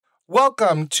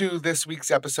Welcome to this week's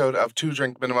episode of Two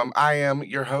Drink Minimum. I am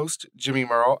your host, Jimmy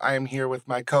Merle. I am here with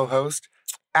my co-host,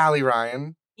 Allie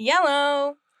Ryan.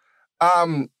 Yellow.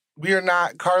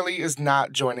 Carly is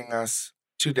not joining us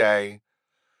today.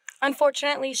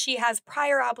 Unfortunately, she has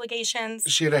prior obligations.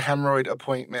 She had a hemorrhoid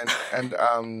appointment and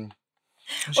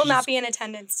will not be in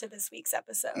attendance to this week's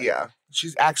episode. Yeah.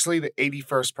 She's actually the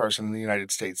 81st person in the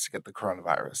United States to get the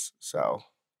coronavirus. So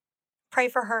pray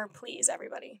for her, please,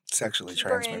 everybody. Sexually Keep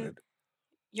transmitted.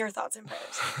 Your thoughts and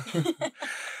prayers.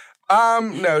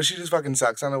 No, she just fucking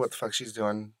sucks. I don't know what the fuck she's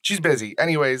doing. She's busy.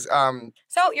 Anyways,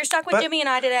 So you're stuck with Jimmy and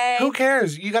I today. Who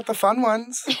cares? You got the fun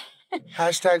ones.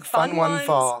 Hashtag fun one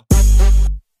fall.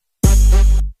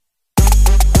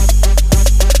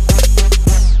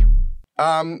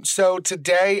 So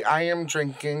today I am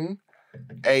drinking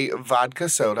a vodka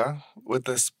soda with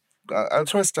a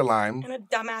twist of lime. And a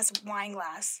dumbass wine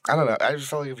glass. I don't know. I just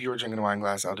felt like if you were drinking a wine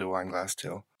glass, I'll do a wine glass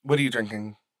too. What are you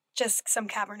drinking? Just some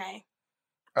Cabernet.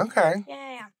 Okay.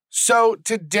 Yeah. So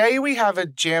today we have a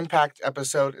jam-packed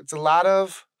episode. It's a lot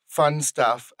of fun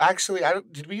stuff. Actually,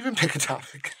 did we even pick a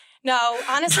topic? No,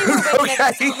 honestly, we're winging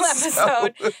it this whole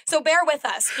episode. So bear with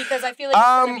us because I feel like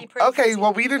it's going to be pretty okay, easy.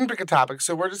 Well, we didn't pick a topic,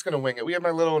 so we're just going to wing it. We have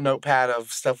my little notepad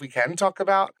of stuff we can talk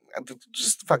about.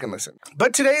 Just fucking listen.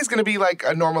 But today is going to be like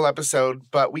a normal episode,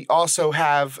 but we also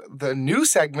have the new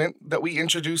segment that we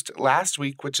introduced last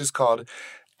week, which is called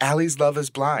Allie's Love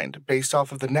is Blind, based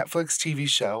off of the Netflix TV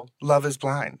show Love is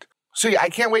Blind. So yeah, I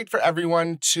can't wait for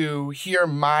everyone to hear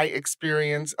my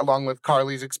experience along with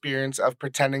Carly's experience of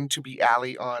pretending to be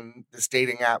Allie on this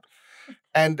dating app.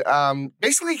 And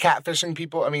basically catfishing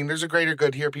people. I mean, there's a greater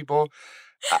good here, people.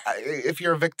 If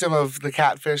you're a victim of the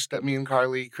catfish that me and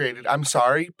Carly created, I'm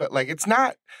sorry, but like it's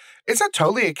not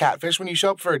totally a catfish. When you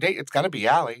show up for a date, it's gonna be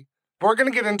Allie. But we're gonna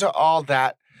get into all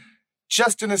that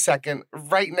just in a second.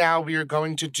 Right now, we are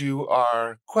going to do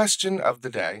our question of the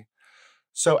day.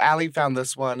 So Allie found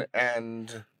this one,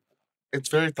 and it's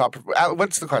very thought-provoking.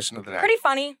 What's the question of the day? Pretty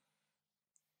funny.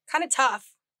 Kind of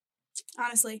tough,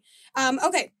 honestly.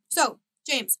 Okay, so,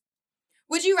 James,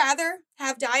 would you rather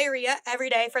have diarrhea every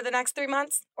day for the next 3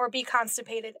 months or be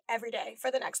constipated every day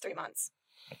for the next 3 months?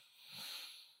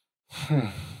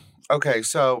 Okay,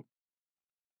 so...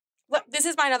 Look, this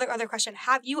is my other question.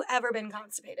 Have you ever been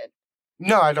constipated?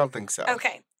 No, I don't think so.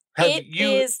 Okay.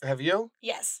 Have you?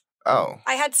 Yes. Oh.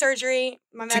 I had surgery,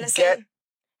 my medicine.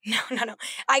 No.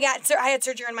 I had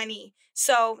surgery on my knee.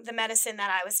 So the medicine that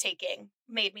I was taking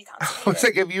made me constipated. It's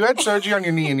like if you had surgery on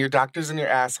your knee and your doctor's in your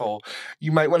asshole,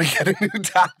 you might want to get a new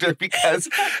doctor because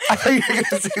I thought you were going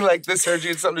to say like the surgery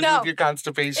had something to do with your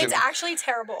constipation. It's actually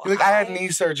terrible. You're like, I had knee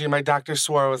surgery and my doctor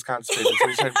swore I was constipated, so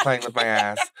he started playing with my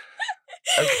ass.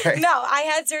 Okay. No, I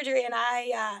had surgery and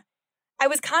I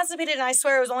was constipated and I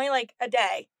swear it was only like a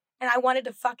day. And I wanted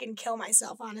to fucking kill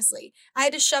myself, honestly. I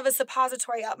had to shove a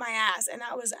suppository up my ass, and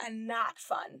that was not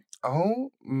fun. Oh,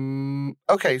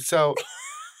 okay, so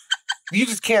you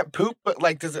just can't poop, but,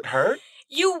 like, does it hurt?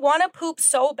 You want to poop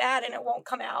so bad, and it won't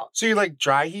come out. So you're, like,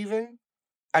 dry heaving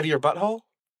out of your butthole?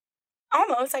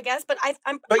 Almost, I guess, but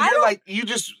I'm... But you're, like, you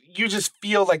just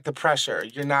feel, like, the pressure.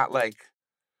 You're not, like...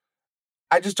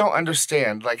 I just don't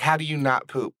understand. Like, how do you not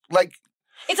poop? Like...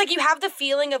 It's like you have the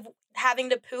feeling of having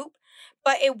to poop,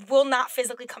 but it will not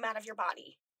physically come out of your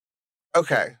body.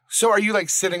 Okay. So are you, like,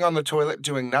 sitting on the toilet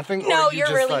doing nothing? No, or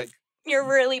you're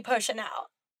really pushing out.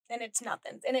 And it's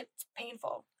nothing. And it's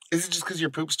painful. Is it just because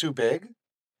your poop's too big?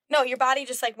 No, your body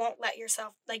just, like, won't let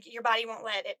yourself... Like, your body won't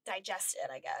let it digest it,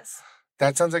 I guess.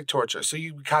 That sounds like torture. So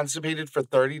you constipated for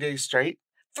 30 days straight?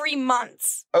 3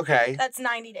 months. Okay. That's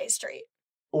 90 days straight.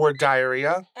 Or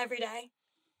diarrhea? Every day.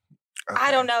 Okay.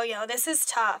 I don't know, yo. This is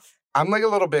tough. I'm, like, a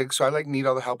little big, so I, like, need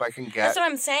all the help I can get. That's what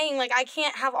I'm saying. Like, I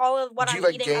can't have all of what I'm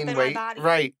eating up in my body.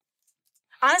 Right.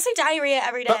 Honestly, diarrhea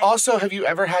every day. But also, have you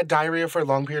ever had diarrhea for a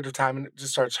long period of time and it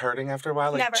just starts hurting after a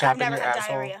while? Like never. chapping I've never your had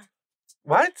asshole? diarrhea.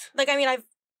 What? Like, I mean, I've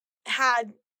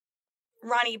had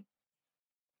runny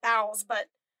bowels, but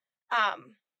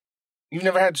You've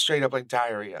never had straight up, like,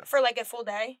 diarrhea? for, like, a full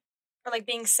day? Or, like,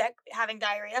 being sick, having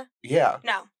diarrhea? Yeah.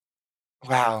 No.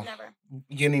 Wow. Never.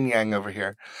 Yin and yang over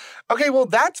here. Okay, well,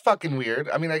 that's fucking weird.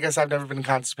 I mean, I guess I've never been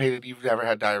constipated. You've never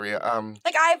had diarrhea.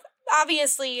 Like, I've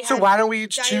obviously So had why don't we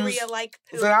each choose... diarrhea-like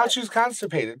poop. Then I'll choose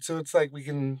constipated. So it's like we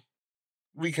can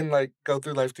like, go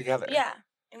through life together. Yeah.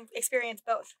 And experience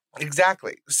both.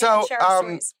 Exactly. So, Share our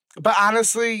stories. But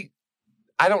honestly,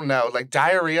 I don't know. Like,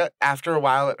 diarrhea, after a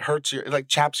while, it hurts it, like,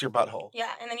 chaps your butthole. Yeah,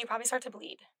 and then you probably start to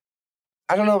bleed.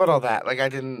 I don't know about all that. Like, I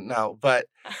didn't know. But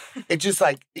it just,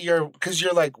 like, because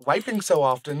you're, like, wiping so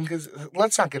often. Because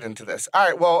let's not get into this. All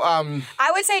right, well,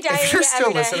 I would say diarrhea if you're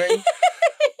still every day. listening,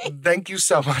 Thank you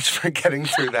so much for getting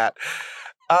through that.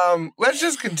 Let's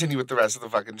just continue with the rest of the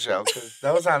fucking show, because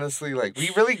that was honestly, like,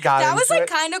 we really got That into was, like, it.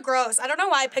 kind of gross. I don't know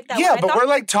why I picked that Yeah, one. but we're,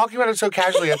 like, talking about it so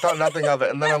casually, I thought nothing of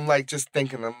it. And then I'm, like, just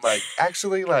thinking, I'm like,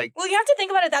 actually, like... Well, you have to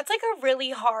think about it. That's, like, a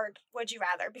really hard would you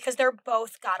rather, because they're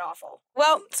both god-awful.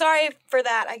 Well, sorry for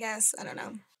that, I guess. I don't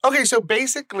know. Okay, so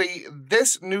basically,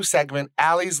 this new segment,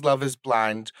 Allie's Love is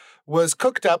Blind, was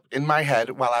cooked up in my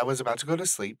head while I was about to go to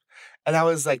sleep. And I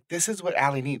was like, this is what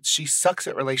Allie needs. She sucks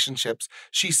at relationships.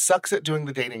 She sucks at doing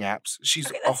the dating apps. She's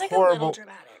Okay, that's a like horrible... a little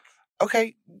dramatic.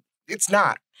 Okay, it's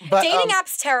not. But Dating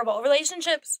apps, terrible.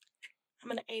 Relationships, I'm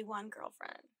an A1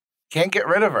 girlfriend. Can't get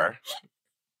rid of her.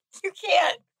 You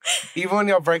can't. Even when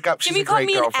y'all break up, she's Jimmy a great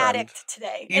girlfriend. called me an addict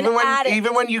today. Even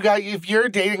when if you're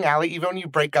dating Allie, even when you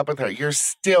break up with her, you're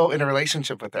still in a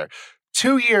relationship with her.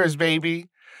 2 years, baby.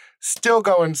 Still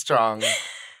going strong.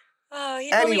 Oh,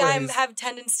 you know me, I have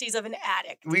tendencies of an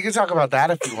addict. We can talk about that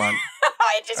if you want.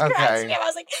 It just cracks me up. I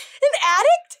was like, an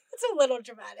addict? It's a little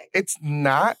dramatic. It's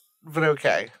not, but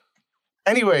okay.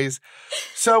 Anyways,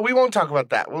 so we won't talk about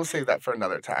that. We'll save that for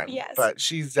another time. Yes. But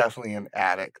she's definitely an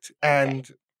addict.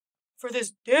 And for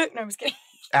this dick. No, I'm just kidding.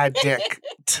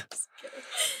 Addict.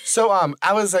 So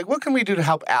I was like, what can we do to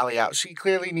help Allie out? She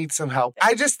clearly needs some help.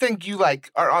 I just think you like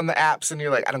are on the apps and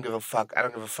you're like, I don't give a fuck. I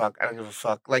don't give a fuck. I don't give a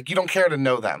fuck. Like, you don't care to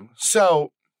know them.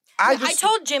 So I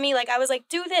told Jimmy, like, I was like,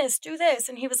 do this.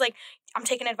 And he was like, I'm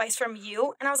taking advice from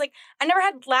you. And I was like, I never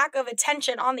had lack of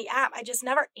attention on the app. I just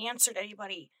never answered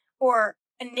anybody or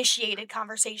initiated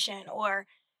conversation or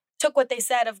took what they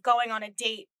said of going on a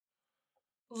date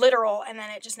literal, and then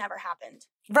it just never happened.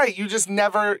 Right. You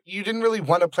didn't really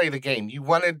want to play the game. You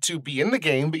wanted to be in the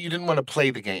game, but you didn't want to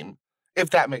play the game, if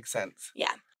that makes sense.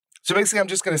 Yeah. So basically, I'm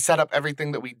just going to set up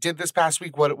everything that we did this past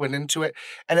week, what it went into it,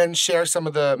 and then share some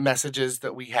of the messages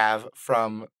that we have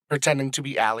from pretending to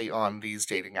be Allie on these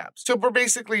dating apps. So we're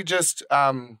basically just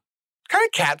kind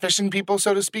of catfishing people,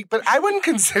 so to speak, but I wouldn't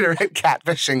consider it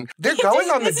catfishing. They're going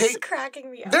on the date. This is cracking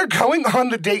me up. They're going on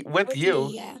the date with you.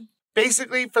 Me, yeah.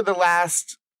 Basically, for the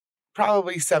last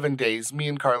probably 7 days, me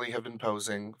and Carly have been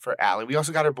posing for Allie. We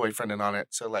also got her boyfriend in on it,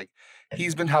 so like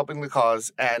he's been helping the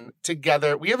cause. And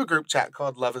together, we have a group chat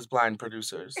called Love is Blind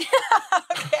Producers.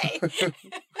 Okay.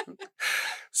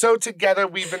 So together,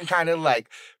 we've been kind of like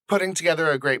putting together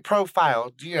a great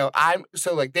profile. You know,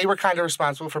 they were kind of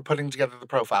responsible for putting together the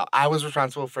profile. I was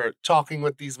responsible for talking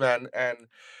with these men and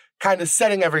kind of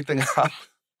setting everything up.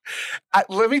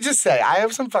 Let me just say, I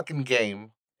have some fucking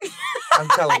game. I'm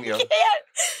telling you. I can't.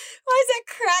 Why does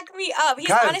that crack me up?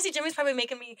 Honestly, Jimmy's probably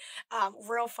making me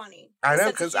real funny. I know,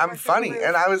 because I'm funny.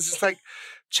 And I was just like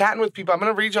chatting with people. I'm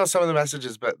going to read y'all some of the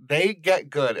messages, but they get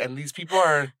good. And these people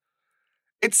are,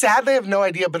 it's sad they have no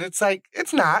idea, but it's like,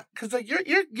 it's not. Because like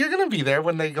you're going to be there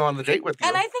when they go on the date with you.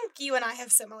 And I think you and I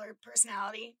have similar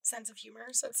personality, sense of humor.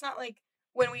 So it's not like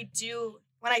when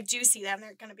I do see them,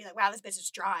 they're going to be like, wow, this bitch is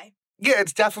dry. Yeah,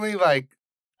 it's definitely like,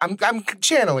 I'm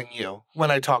channeling you when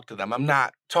I talk to them. I'm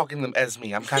not talking to them as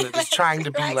me. I'm kind of just trying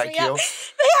to be like you. They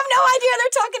have no idea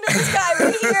they're talking to this guy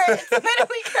right here. It's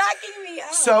literally cracking me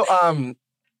up. So,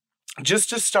 just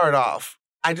to start off,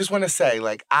 I just want to say,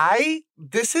 like,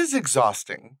 this is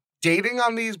exhausting. Dating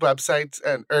on these websites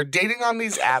or dating on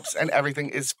these apps and everything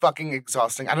is fucking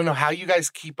exhausting. I don't know how you guys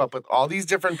keep up with all these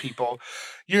different people.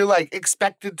 You're like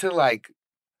expected to like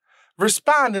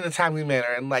respond in a timely manner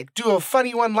and like do a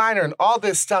funny one-liner and all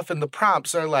this stuff, and the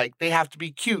prompts are like they have to be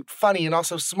cute, funny, and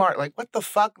also smart. Like, what the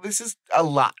fuck? This is a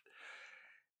lot.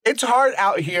 It's hard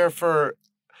out here for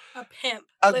a pimp,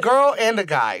 girl and a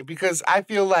guy, because I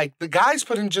feel like the guys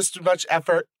put in just as much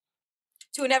effort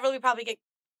to inevitably probably get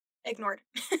ignored.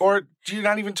 Or you're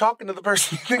not even talking to the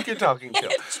person you think you're talking to.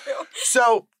 True.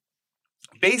 So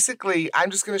basically, I'm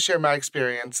just going to share my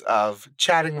experience of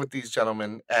chatting with these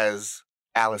gentlemen as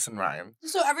Alice and Ryan.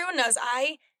 So everyone knows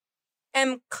I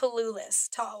am clueless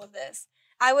to all of this.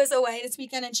 I was away this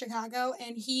weekend in Chicago,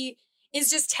 and he is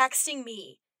just texting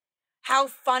me how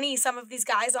funny some of these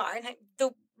guys are and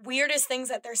the weirdest things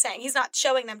that they're saying. He's not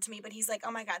showing them to me, but he's like,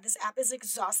 oh my God, this app is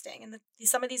exhausting. And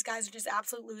some of these guys are just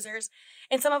absolute losers.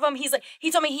 And some of them, he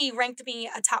told me he ranked me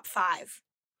a top 5.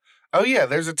 Oh yeah,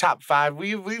 there's a top 5.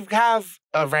 We have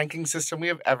a ranking system. We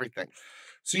have everything.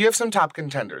 So you have some top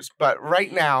contenders. But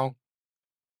right now,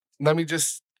 let me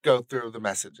just go through the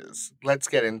messages. Let's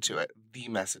get into it. The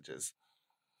messages.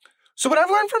 So what I've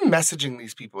learned from messaging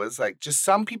these people is like just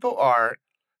some people are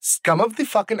scum of the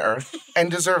fucking earth and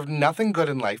deserve nothing good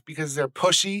in life because they're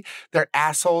pushy, they're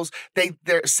assholes,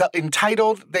 they're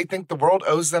entitled, they think the world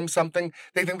owes them something,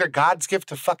 they think they're God's gift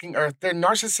to fucking earth. They're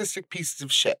narcissistic pieces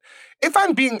of shit. If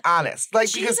I'm being honest,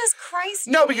 like because Jesus Christ.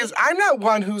 no, because I'm not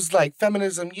one who's like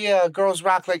feminism, yeah, girls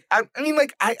rock. Like I mean,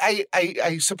 like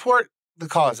I support the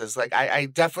causes. Like I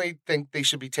definitely think they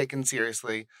should be taken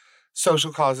seriously.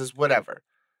 Social causes, whatever.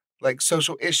 Like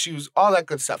social issues, all that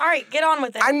good stuff. All right, get on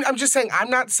with it. I'm just saying,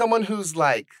 I'm not someone who's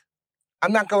like,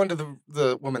 I'm not going to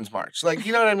the Women's March. Like,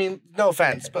 you know what I mean? No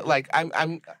offense, but like,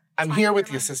 I'm here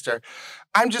with you, sister.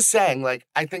 I'm just saying, like,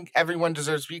 I think everyone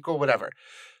deserves to be equal, whatever.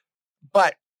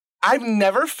 But I've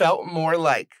never felt more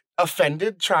like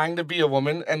offended trying to be a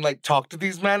woman and like talk to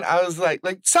these men. I was like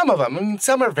some of them. I mean,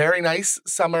 some are very nice,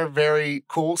 some are very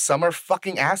cool, some are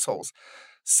fucking assholes.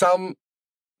 Some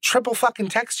triple fucking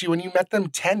text you when you met them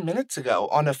 10 minutes ago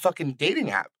on a fucking dating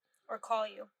app. Or call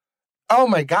you. Oh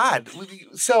my God.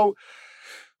 So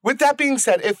with that being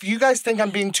said, if you guys think I'm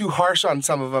being too harsh on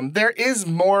some of them, there is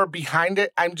more behind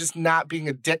it. I'm just not being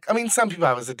a dick. I mean, some people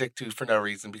I was a dick to for no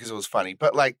reason because it was funny,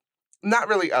 but like not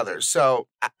really others. So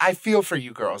I feel for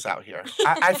you girls out here.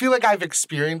 I feel like I've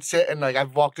experienced it and like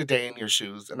I've walked a day in your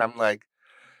shoes and I'm like,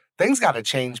 things got to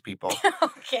change, people.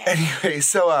 Okay. Anyway,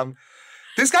 so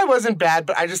this guy wasn't bad,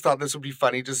 but I just thought this would be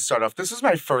funny just to start off. This was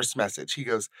my first message. He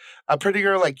goes, a pretty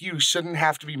girl like you shouldn't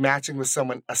have to be matching with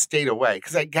someone a state away.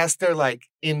 Because I guess they're like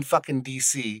in fucking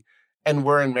D.C. and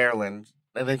we're in Maryland.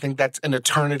 And they think that's an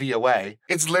eternity away.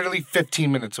 It's literally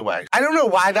 15 minutes away. I don't know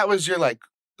why that was your like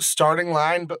starting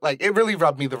line, but like it really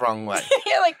rubbed me the wrong way.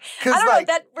 Yeah, like, I don't know.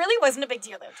 That really wasn't a big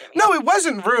deal though, Jimmy. No, it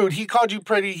wasn't rude. He called you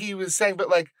pretty. He was saying, but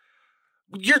like,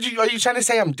 are you trying to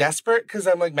say I'm desperate because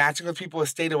I'm like matching with people a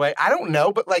state away? I don't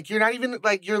know, but like you're not even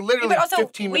like you're literally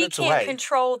 15 minutes away. We can't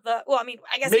control the. Well, I mean,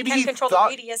 I guess Maybe we can control the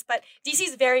radius, but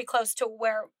DC's very close to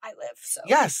where I live. So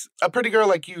yes, a pretty girl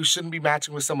like you shouldn't be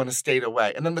matching with someone a state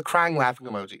away. And then the crying laughing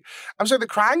emoji. I'm sorry, the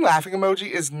crying laughing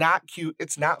emoji is not cute.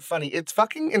 It's not funny. It's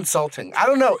fucking insulting. I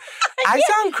don't know. I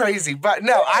sound crazy, but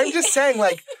no, I'm just saying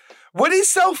like. What is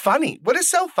so funny? What is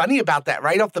so funny about that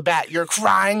right off the bat? You're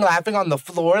crying, laughing on the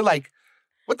floor, like.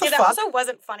 What the fuck? That also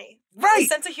wasn't funny. Right. My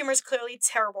sense of humor is clearly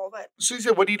terrible, but... So he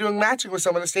said, what are you doing matching with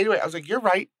someone to stay away? I was like, you're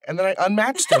right. And then I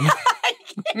unmatched him.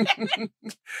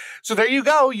 So there you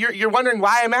go. You're wondering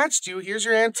why I matched you. Here's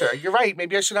your answer. You're right.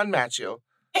 Maybe I should unmatch you.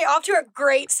 Hey, off to a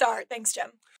great start. Thanks,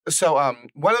 Jim. So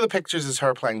one of the pictures is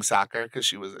her playing soccer because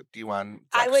she was a D1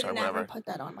 I would or never whatever. put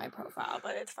that on my profile,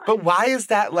 but it's fine. But why is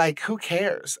that like, who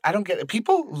cares? I don't get it.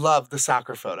 People love the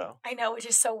soccer photo. I know, which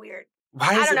is so weird.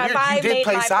 Why is it weird? You did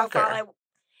play soccer. Profile,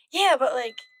 yeah, but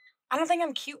like, I don't think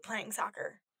I'm cute playing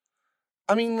soccer.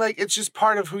 I mean, like, it's just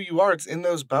part of who you are. It's in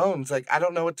those bones. Like, I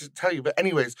don't know what to tell you. But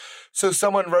anyways, so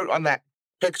someone wrote on that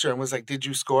picture and was like, did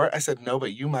you score? I said, no,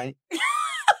 but you might.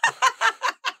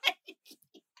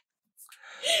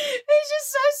 It's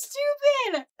just so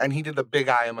stupid. And he did the big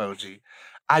eye emoji.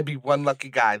 I'd be one lucky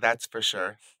guy, that's for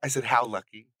sure. I said, how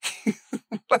lucky?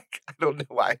 Like, I don't know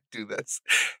why I do this.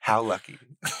 How lucky?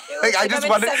 Like, I just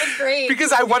wanted, 7th grade.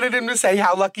 because I wanted him to say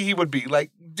how lucky he would be.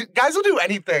 Like, guys will do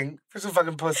anything for some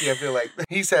fucking pussy, I feel like.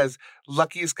 He says,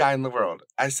 luckiest guy in the world.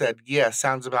 I said, yeah,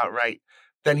 sounds about right.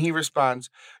 Then he responds,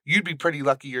 you'd be pretty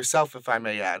lucky yourself, if I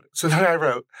may add. So then I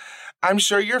wrote, I'm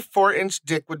sure your 4-inch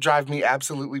dick would drive me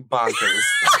absolutely bonkers.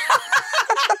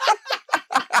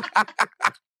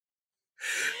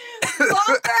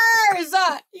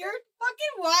 Bonkers! You're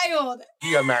fucking wild.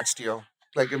 He unmatched you,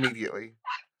 like, immediately.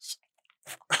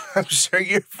 I'm sure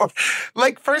you're...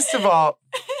 Like, first of all,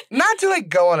 not to, like,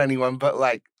 go on anyone, but,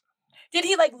 like... Did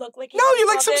he, like, look like... No, you're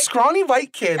like some scrawny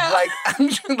white kid. Oh. Like, I'm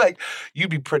just, like, you'd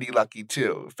be pretty lucky,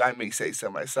 too, if I may say so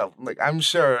myself. Like, I'm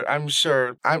sure,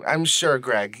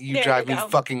 Greg, you drive me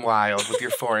fucking wild with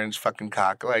your 4-inch fucking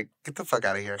cock. Like, get the fuck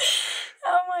out of here.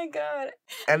 Oh, my God.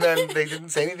 And then they didn't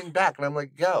say anything back. And I'm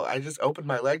like, yo, I just opened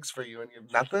my legs for you and you're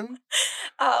nothing?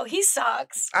 Oh, he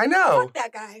sucks. I know. Fuck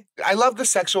that guy. I love the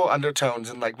sexual undertones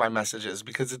in, like, my messages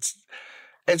because it's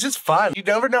just fun. You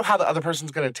never know how the other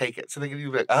person's going to take it. So they could be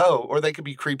like, oh, or they could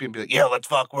be creepy and be like, yo, let's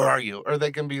fuck, where are you? Or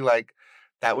they can be like,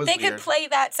 that was weird. They could play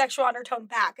that sexual undertone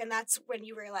back, and that's when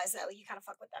you realize that like, you kind of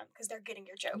fuck with them because they're getting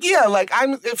your jokes. Yeah, like,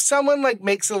 if someone, like,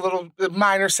 makes a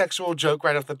minor sexual joke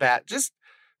right off the bat, just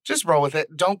roll with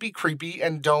it. Don't be creepy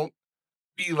and don't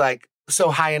be, like, so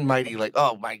high and mighty, like,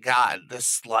 oh, my God,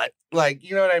 this slut. Like,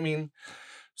 you know what I mean?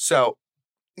 So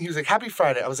he was like, happy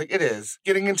Friday. I was like, it is.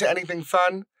 Getting into anything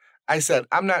fun? I said,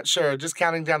 I'm not sure. Just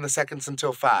counting down the seconds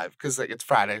until 5 because, like, it's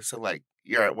Friday. So, like,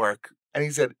 you're at work. And he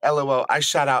said, LOL, I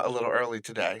shot out a little early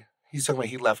today. He's talking about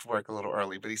he left work a little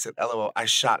early, but he said, LOL, I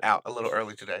shot out a little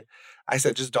early today. I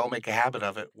said, just don't make a habit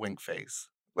of it. Wink face.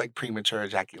 Like premature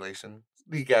ejaculation.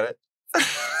 Do you get it? Oh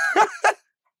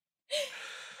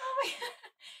my God.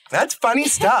 That's funny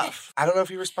stuff. I don't know if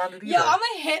he responded either. Yo, I'm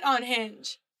a hit on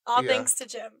Hinge. All thanks to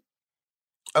Jim.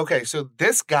 Okay, so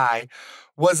this guy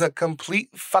was a complete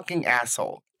fucking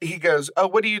asshole. He goes, oh,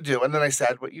 what do you do? And then I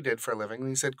said, what you did for a living. And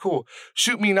he said, cool,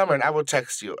 shoot me a number and I will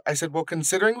text you. I said, well,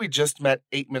 considering we just met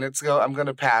 8 minutes ago, I'm going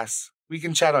to pass. We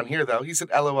can chat on here, though. He said,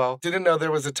 LOL, didn't know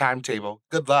there was a timetable.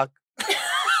 Good luck.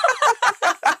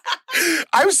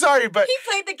 I'm sorry, but... He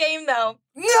played the game, though.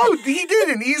 No, he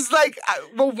didn't. He's like,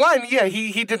 well, one, yeah,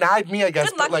 he denied me, I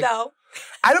guess. Good luck, but like, though.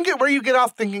 I don't get where you get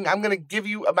off thinking I'm going to give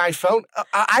you my phone.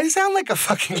 I sound like a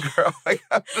fucking girl. Like,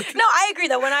 no, I agree,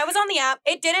 though. When I was on the app,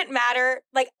 it didn't matter.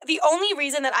 Like, the only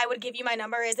reason that I would give you my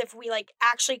number is if we, like,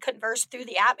 actually conversed through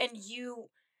the app and you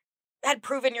had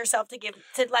proven yourself to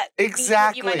let me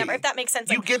give you my number, if that makes sense.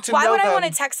 Like, you get to why know would them. I want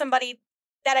to text somebody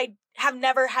that I have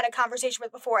never had a conversation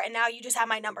with before, and now you just have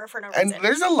my number for no reason? And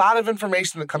there's a lot of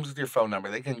information that comes with your phone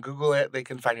number. They can Google it. They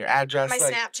can find your address. My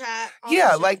like, Snapchat.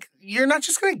 Yeah, like, you're not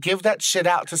just going to give that shit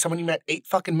out to someone you met 8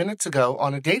 fucking minutes ago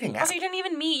on a dating app. Also, you didn't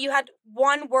even meet. You had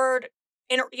one word.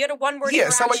 You had a one-word Yeah,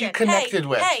 interaction. someone you connected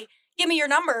with. Hey, give me your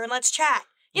number and let's chat.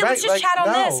 Yeah, Right, let's just like, chat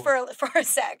on no. this for a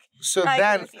sec. So I agree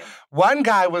then with you. one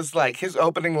guy was like, his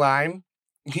opening line,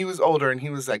 he was older and he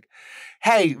was like,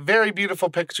 hey, very beautiful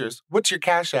pictures. What's your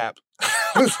Cash App?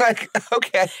 I was like,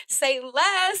 okay. Say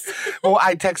less. Well,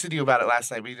 I texted you about it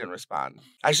last night, but you didn't respond.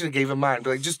 I should have gave him mine.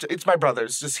 But like, just it's my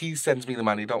brother's. Just he sends me the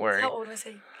money. Don't worry. How old was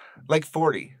he? Like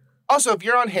 40. Also, if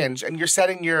you're on Hinge and you're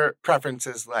setting your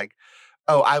preferences like,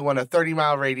 oh, I want a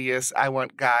 30-mile radius. I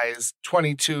want guys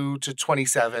 22 to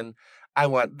 27. I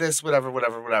want this,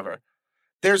 whatever.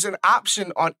 There's an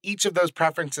option on each of those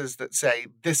preferences that say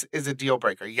this is a deal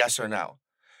breaker, yes or no.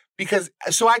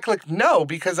 So I clicked no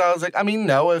because I was like, I mean,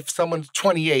 no, if someone's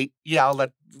 28, yeah, I'll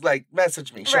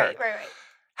message me, sure. Right.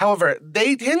 However,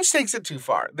 Hinge takes it too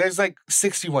far. There's like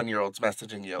 61-year-olds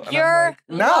messaging you. And You're I'm like,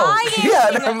 no. lying. Yeah,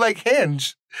 and I'm like,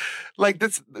 Hinge. Like,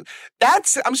 that's,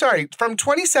 I'm sorry, from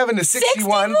 27 to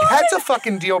 61, that's a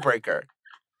fucking deal breaker.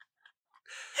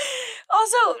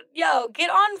 Also, yo, get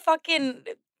on fucking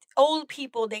old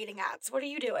people dating apps. What are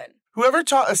you doing? Whoever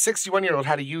taught a 61-year-old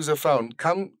how to use a phone,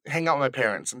 come hang out with my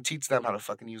parents and teach them how to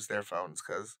fucking use their phones.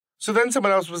 So then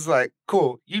someone else was like,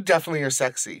 cool, you definitely are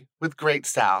sexy with great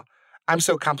style. I'm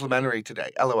so complimentary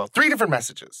today. LOL. 3 different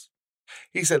messages.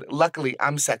 He said, luckily,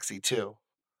 I'm sexy too.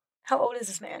 How old is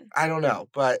this man? I don't know,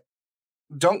 but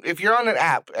if you're on an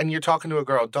app and you're talking to a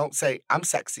girl, don't say, I'm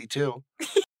sexy too.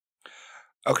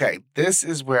 Okay, this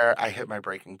is where I hit my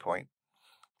breaking point.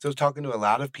 So I was talking to a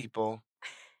lot of people.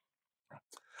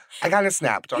 I kind of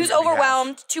snapped. He was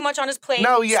overwhelmed, too much on his plate.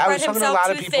 No, yeah, I was talking to a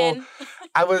lot of people. Thin.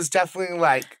 I was definitely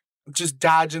like just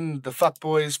dodging the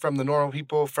fuckboys from the normal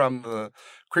people, from the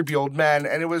creepy old men,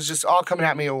 and it was just all coming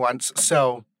at me at once.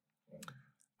 So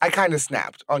I kind of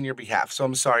snapped on your behalf. So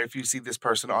I'm sorry if you see this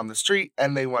person on the street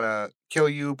and they want to kill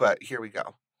you, but here we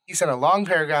go. He sent a long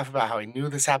paragraph about how he knew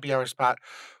this happy hour spot,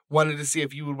 wanted to see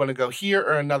if you would want to go here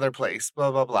or another place, blah,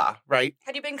 blah, blah, right?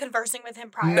 Had you been conversing with him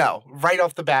prior? No. Right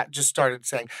off the bat, just started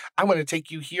saying, I want to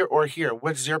take you here or here.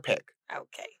 What's your pick?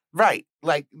 Okay. Right.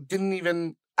 Like, didn't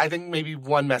even, I think maybe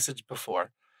one message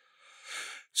before.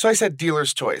 So I said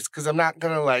dealer's choice, because I'm not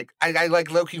going to I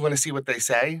like low-key want to see what they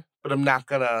say, but I'm not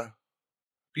going to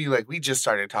be like, we just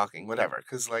started talking, whatever,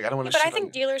 because I don't want to. But I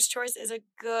think dealer's choice is a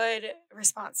good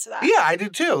response to that. Yeah, I do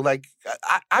too. Like,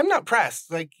 I'm not pressed.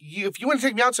 Like, if you want to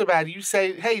take me out so bad, you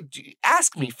say, hey,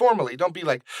 ask me formally. Don't be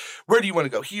like, where do you want to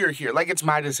go? Here. Like, it's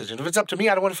my decision. If it's up to me,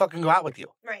 I don't want to fucking go out with you.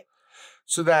 Right.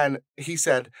 So then he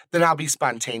said, then I'll be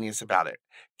spontaneous about it.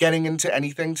 Getting into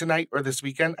anything tonight or this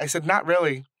weekend? I said, not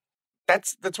really.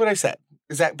 That's what I said.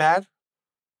 Is that bad?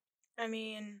 I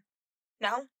mean,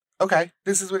 no. Okay,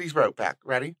 this is what he's wrote back.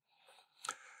 Ready?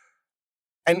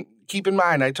 And keep in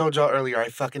mind, I told y'all earlier, I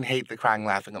fucking hate the crying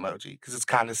laughing emoji because it's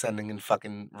condescending and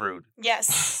fucking rude.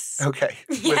 Yes. Okay,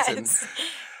 yes. Listen.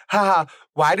 Haha,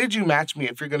 why did you match me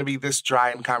if you're going to be this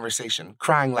dry in conversation?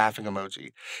 Crying laughing emoji.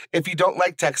 If you don't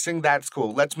like texting, that's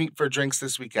cool. Let's meet for drinks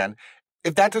this weekend.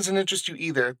 If that doesn't interest you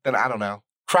either, then I don't know.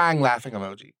 Crying laughing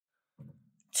emoji.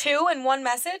 2 in one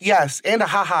message? Yes, and a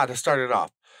haha to start it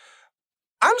off.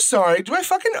 I'm sorry, do I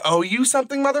fucking owe you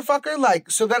something,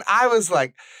 motherfucker? So then I was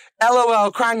like, LOL,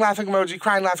 crying laughing emoji,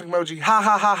 ha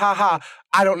ha ha ha ha.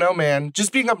 I don't know, man.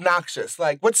 Just being obnoxious.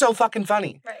 What's so fucking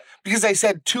funny? Right. Because I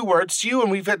said 2 words to you and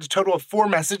we've had a total of 4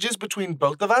 messages between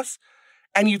both of us.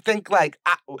 And you think, like,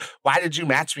 why did you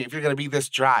match me if you're going to be this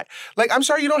dry? Like, I'm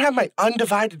sorry you don't have my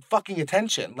undivided fucking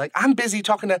attention. Like, I'm busy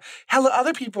talking to hella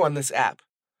other people on this app.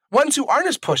 Ones who aren't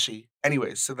as pushy.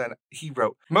 Anyways, so then he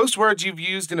wrote, most words you've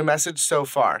used in a message so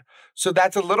far. So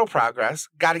that's a little progress.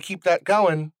 Got to keep that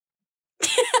going.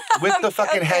 With the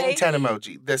fucking hang 10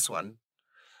 emoji. This one.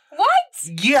 What?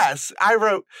 Yes, I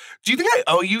wrote, do you think I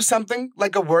owe you something?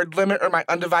 Like a word limit or my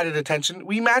undivided attention?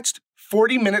 We matched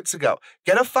 40 minutes ago.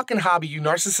 Get a fucking hobby, you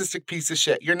narcissistic piece of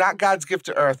shit. You're not God's gift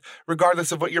to earth,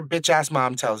 regardless of what your bitch-ass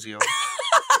mom tells you.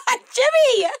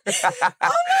 Jimmy! Oh my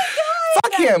God!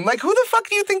 Fuck him. Like, who the fuck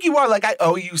do you think you are? Like, I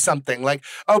owe you something. Like,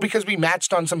 oh, because we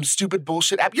matched on some stupid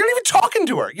bullshit app. You're not even talking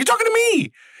to her. You're talking to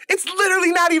me. It's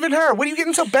literally not even her. What are you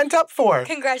getting so bent up for?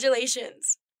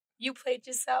 Congratulations. You played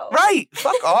yourself. Right.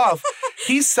 Fuck off.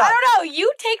 He sucks. I don't know.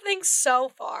 You take things so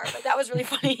far, but that was really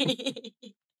funny.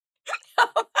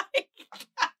 Oh my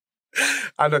God.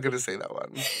 I'm not going to say that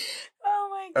one. Oh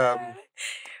my God.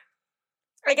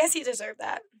 I guess he deserved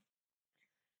that.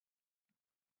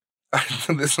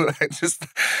 This one,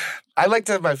 I like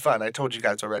to have my fun. I told you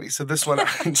guys already. So this one, I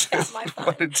just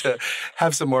wanted to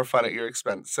have some more fun at your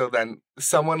expense. So then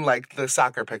someone liked the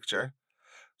soccer picture.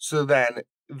 So then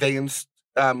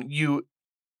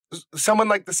someone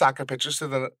liked the soccer picture. So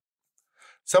then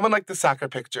someone liked the soccer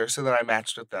picture. So then I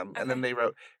matched with them. Okay. And then they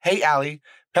wrote, hey, Allie,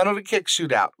 penalty kick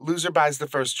shootout. Loser buys the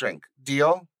first drink.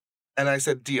 Deal? And I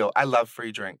said, deal. I love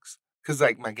free drinks. Because,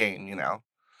 like, my game, you know.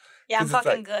 Yeah, I'm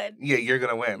fucking like, good. Yeah, you're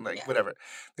going to win. Like, whatever.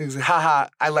 He's like, haha,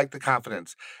 I like the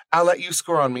confidence. I'll let you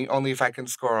score on me only if I can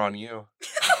score on you.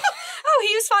 Oh,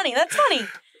 he was funny. That's funny.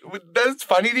 That's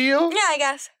funny to you? Yeah, I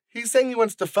guess. He's saying he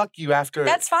wants to fuck you after.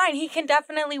 That's fine. He can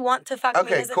definitely want to fuck me.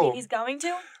 Doesn't mean he's going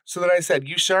to. So then I said,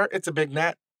 you sure it's a big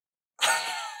net?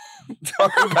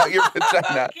 Talking about your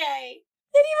vagina. Okay.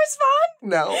 Did he respond?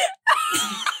 No.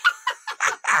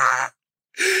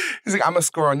 He's like, I'm going to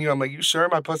score on you. I'm like, you sure?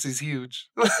 My pussy's huge.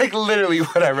 Like, literally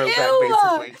what I wrote back,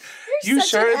 basically. You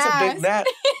sure it's a big net?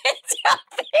 It's a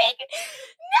big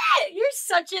net. You're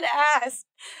such an ass.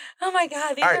 Oh, my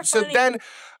God. These are funny. So then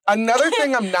another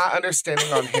thing I'm not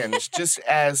understanding on Hinge, just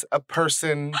as a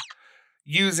person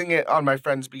using it on my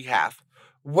friend's behalf,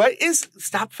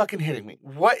 stop fucking hitting me.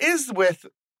 What is with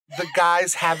the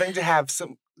guys having to have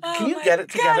some, can you get it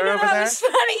together over there?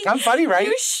 Funny. I'm funny, right?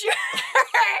 You sure?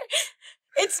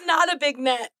 It's not a big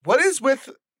net. What is with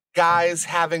guys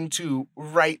having to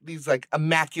write these, like,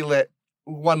 immaculate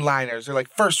one-liners or, like,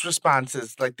 first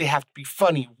responses? Like, they have to be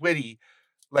funny, witty,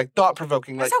 like,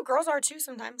 thought-provoking. That's like, how girls are, too,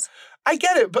 sometimes. I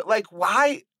get it, but, like,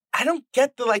 why? I don't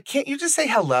get can't you just say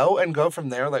hello and go from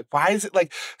there? Like, why is it,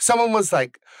 like, someone was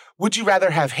like, would you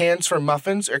rather have hands for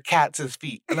muffins or cats as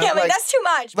feet? And yeah, like, that's too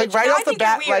much. Like, right off the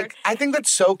bat, like, I think that's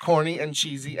so corny and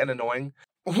cheesy and annoying.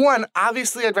 One,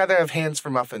 obviously, I'd rather have hands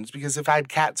for muffins because if I had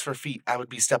cats for feet, I would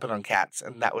be stepping on cats,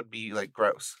 and that would be, like,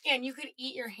 gross. And you could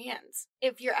eat your hands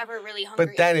if you're ever really hungry.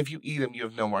 But then if you eat them, you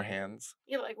have no more hands.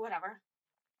 Yeah, like, whatever.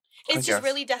 It's just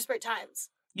really desperate times.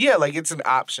 Yeah, like, it's an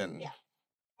option. Yeah.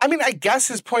 I mean, I guess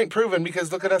his point proven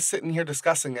because look at us sitting here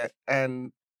discussing it,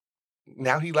 and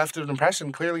now he left an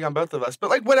impression clearly on both of us. But,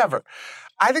 like, whatever.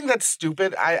 I think that's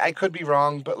stupid. I could be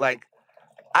wrong, but, like,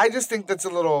 I just think it's a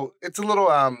little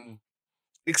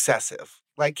excessive.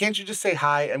 Like, can't you just say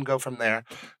hi and go from there?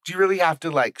 Do you really have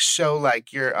to, like, show,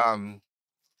 like, your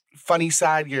funny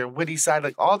side, your witty side?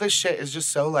 Like, all this shit is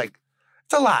just so, like,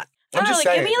 it's a lot. I'm just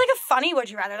saying. Give me, like, a funny would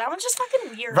you rather. That one's just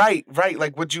fucking weird. Right.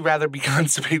 Like, would you rather be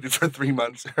constipated for 3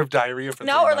 months or have diarrhea for 3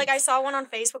 months? No, or, like, I saw one on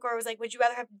Facebook where it was like, would you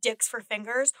rather have dicks for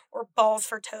fingers or balls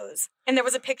for toes? And there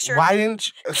was a picture. Why didn't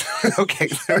you? Okay.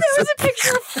 There was a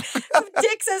picture of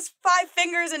dicks as 5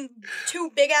 fingers and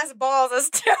 2 big-ass balls as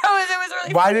toes. It was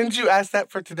really Why didn't you ask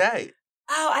that for today?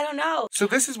 Oh, I don't know. So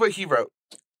this is what he wrote.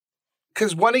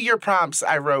 Because one of your prompts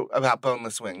I wrote about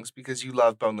boneless wings because you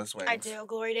love boneless wings. I do.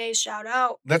 Glory days, shout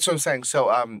out. That's what I'm saying.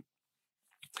 So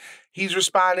he's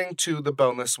responding to the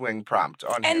boneless wing prompt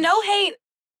on And Hinge. no hate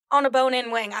on a bone-in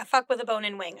wing. I fuck with a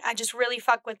bone-in wing. I just really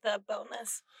fuck with the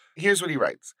boneless. Here's what he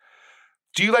writes.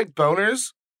 Do you like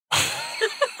boners?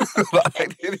 I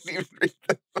didn't even read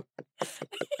that.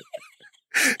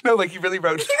 No, like, he really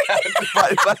wrote that.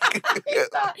 I thought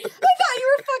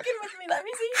you were fucking with me. Let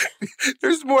me see.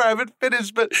 There's more. I haven't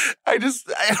finished, but I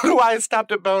don't know why I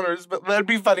stopped at boners, but that'd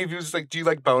be funny if he was like, do you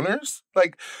like boners?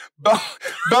 Like,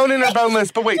 bone-in or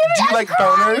boneless? But wait, do you like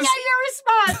boners? I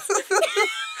got your response.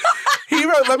 He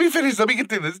wrote, let me finish. Let me get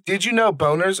through this. Did you know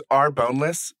boners are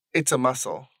boneless? It's a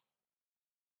muscle.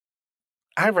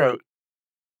 I wrote,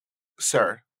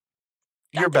 sir,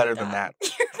 you're better than that.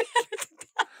 You're better than that.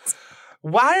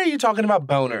 Why are you talking about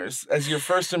boners as your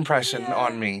first impression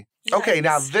on me? Okay,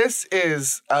 now Yikes. this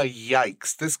is a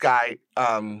yikes. This guy,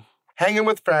 hanging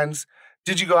with friends.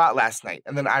 Did you go out last night?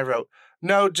 And then I wrote,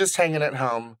 no, just hanging at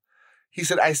home. He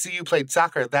said, I see you played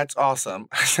soccer. That's awesome.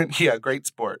 I said, yeah, great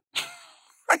sport.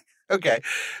 Okay.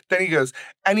 Then he goes,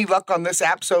 any luck on this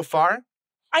app so far?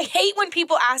 I hate when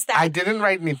people ask that. I didn't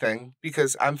write anything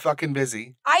because I'm fucking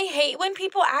busy. I hate when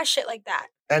people ask shit like that.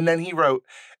 And then he wrote,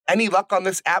 any luck on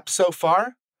this app so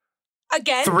far?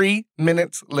 Again? 3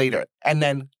 minutes later. And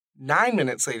then 9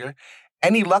 minutes later,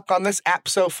 any luck on this app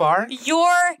so far?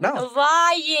 You're No.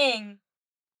 lying.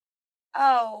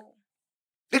 Oh.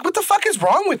 Like, what the fuck is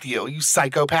wrong with you, you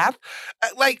psychopath?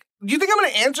 Like, do you think I'm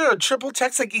going to answer a triple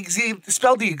text like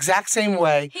spelled the exact same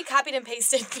way? He copied and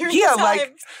pasted 3 Yeah, times.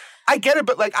 like, I get it,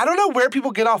 but, like, I don't know where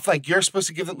people get off, like, you're supposed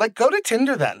to give them, like, go to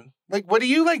Tinder then. Like, what are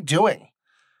you, like, doing?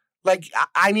 Like,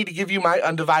 I need to give you my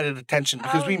undivided attention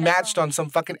because we matched on some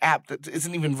fucking app that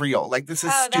isn't even real. Like, this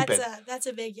is stupid. That's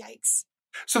a big yikes.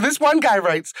 So this one guy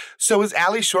writes, so is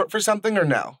Allie short for something or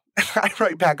no? And I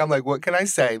write back, I'm like, what can I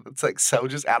say that's, like, so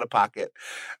just out of pocket?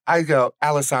 I go,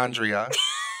 Alessandria.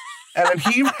 And then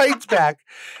he writes back,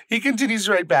 he continues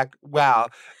to write back, wow,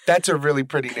 that's a really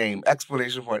pretty name,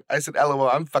 exclamation point. I said, LOL,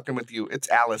 I'm fucking with you. It's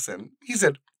Allison. He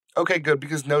said, okay, good,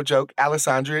 because no joke,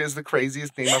 Alessandria is the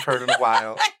craziest name I've heard in a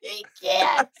while. I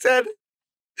can't. I said,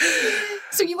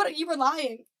 So you were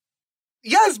lying.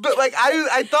 yes, but, like,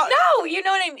 I thought. No, you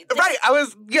know what I mean. Right,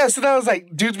 so then I was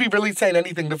like, dudes be really saying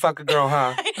anything to fuck a girl,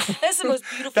 huh? That's the most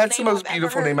beautiful That's name the most I've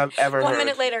beautiful ever name heard. I've ever heard. 1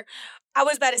 minute later, I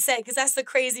was about to say, because that's the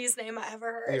craziest name I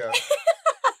ever heard. Yeah.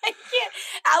 I can't.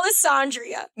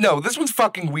 Alessandria. No, this one's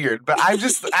fucking weird, but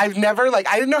I've never, like,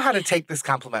 I didn't know how to take this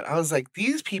compliment. I was like,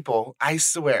 these people, I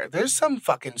swear, there's some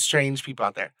fucking strange people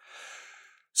out there.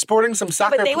 Sporting some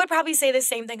soccer. But they would probably say the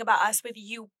same thing about us with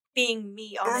you being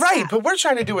me on this Right, app. but we're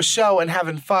trying to do a show and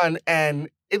having fun, and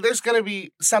if there's going to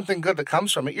be something good that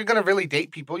comes from it. You're going to really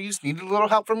date people. You just need a little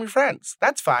help from your friends.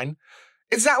 That's fine.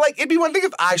 It's not like, it'd be one thing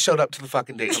if I showed up to the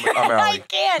fucking date. I'm I Allie.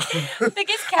 can't.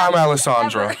 Biggest I'm catfish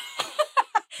Alessandra.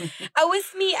 ever. Oh,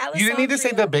 with me, Alessandra. You didn't need to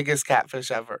say the biggest catfish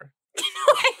ever. No,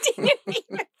 I didn't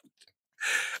either.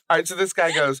 All right, so this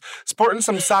guy goes, sporting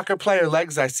some soccer player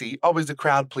legs I see, always a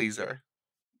crowd pleaser.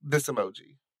 This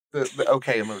emoji, the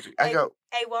okay emoji. I go,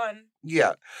 A1.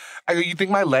 yeah. I go, you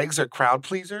think my legs are crowd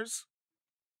pleasers?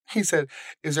 He said,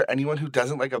 is there anyone who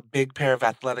doesn't like a big pair of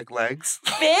athletic legs?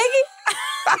 Big?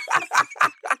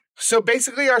 So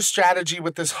basically our strategy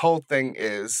with this whole thing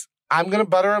is I'm going to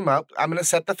butter him up. I'm going to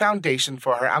set the foundation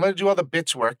for her. I'm going to do all the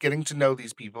bitch work, getting to know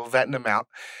these people, vetting them out.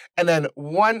 And then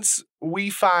once we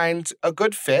find a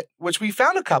good fit, which we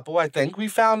found a couple, I think. We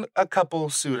found a couple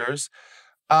suitors.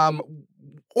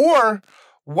 Or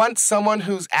once someone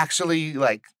who's actually,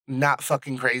 like, not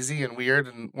fucking crazy and weird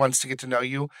and wants to get to know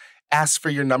you asks for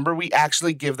your number, we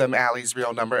actually give them Allie's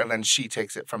real number, and then she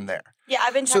takes it from there. Yeah,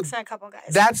 I've been So texting a couple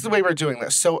guys. That's the way we're doing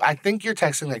this. So I think you're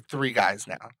texting, like, 3 guys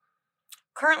now.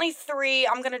 Currently 3.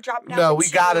 I'm going to drop down No, to we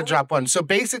 2. got to drop one. So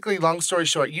basically, long story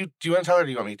short, do you want to tell her or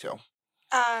do you want me to?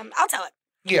 I'll tell it.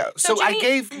 Yeah. So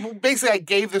Jimmy, I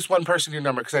gave this one person your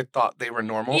number because I thought they were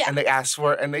normal, Yeah. and they asked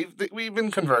for it, and we've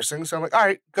been conversing. So I'm like, all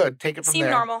right, good, take it from Seem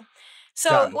there. normal. So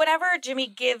Done. whenever Jimmy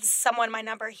gives someone my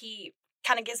number, he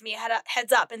kind of gives me a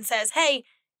heads up and says, hey,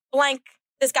 blank,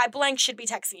 this guy blank should be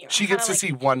texting you. She gets to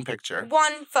see one picture.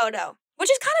 One photo,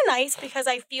 which is kind of nice because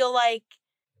I feel like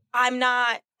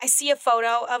I see a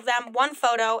photo of them, one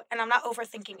photo, and I'm not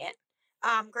overthinking it.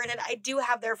 Granted, I do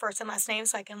have their first and last name,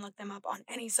 so I can look them up on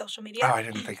any social media. Oh, I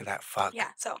didn't think of that. Fuck. Yeah,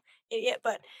 so idiot.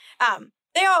 But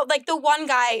they all, like, the one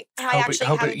guy I actually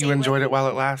hope had a that date you enjoyed with, it while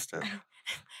it lasted.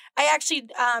 I actually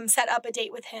set up a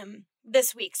date with him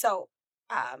this week, so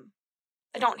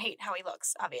I don't hate how he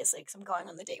looks, obviously, because I'm going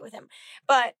on the date with him.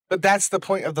 But that's the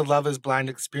point of the Love is Blind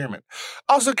experiment.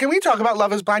 Also, can we talk about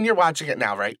Love is Blind? You're watching it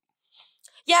now, right?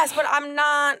 yes, but I'm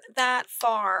not that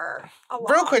far along.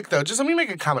 Real quick, though, just let me make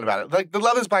a comment about it. Like, the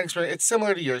Love is Blind experience, it's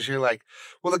similar to yours. You're like,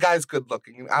 well, the guy's good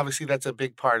looking. And obviously, that's a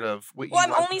big part of what you Well,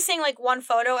 I'm want. only seeing, like, one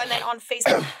photo, and then on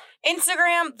Facebook.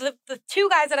 Instagram, the 2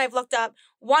 guys that I've looked up,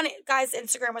 one guy's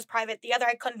Instagram was private, the other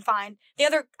I couldn't find. The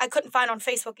other I couldn't find on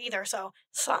Facebook either, so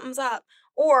something's up.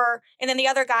 And then the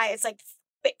other guy, it's, like,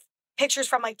 pictures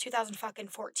from, like,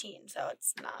 2014, so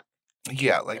it's not.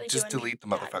 Yeah, like, really just doing delete the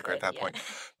that motherfucker good, at that yeah. point.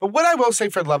 But what I will say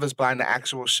for Love is Blind, the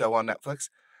actual show on Netflix,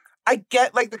 I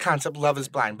get, like, the concept Love is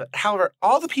Blind, but however,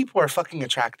 all the people are fucking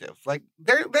attractive. Like,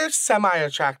 they're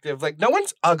semi-attractive. Like, no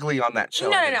one's ugly on that show.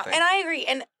 No, or and anything. I agree.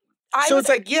 And it's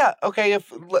like, yeah, okay,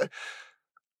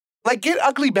 like, get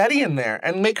Ugly Betty in there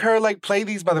and make her, like, play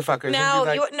these motherfuckers. No,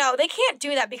 and be like, no, they can't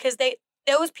do that because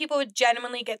those people would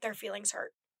genuinely get their feelings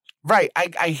hurt. Right.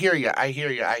 I hear you. I hear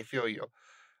you. I feel you.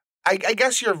 I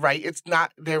guess you're right. It's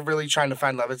not, they're really trying to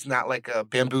find love. It's not like a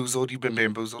bamboozled, you've been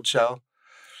bamboozled show.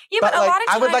 Yeah, but But, a like, lot of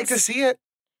I times, would like to see it.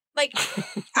 like,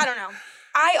 I don't know.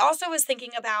 I also was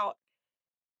thinking about,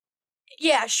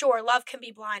 yeah, sure, love can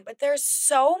be blind, but there's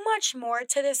so much more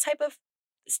to this type of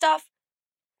stuff.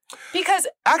 Because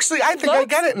Actually, I think I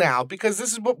get it now because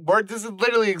this is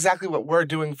literally exactly what we're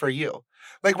doing for you.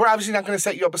 Like, we're obviously not going to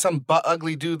set you up with some butt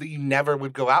ugly dude that you never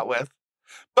would go out with.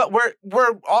 But we're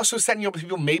also setting you up with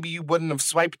people maybe you wouldn't have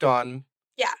swiped on.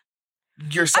 Yeah.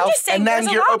 Yourself. I'm just saying, and then there's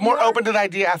a you're lot more more. open to the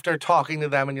idea after talking to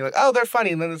them and you're like, oh, they're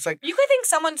funny. And then it's like, You could think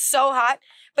someone's so hot,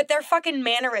 but their fucking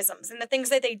mannerisms and the things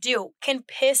that they do can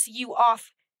piss you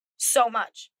off so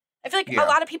much. I feel like a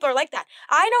lot of people are like that.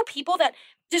 I know people that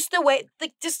just the way,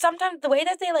 like, just sometimes the way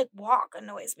that they, like, walk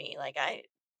annoys me. Like,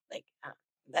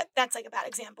 that's, like, a bad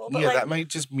example. But, yeah, like, that might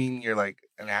just mean you're, like,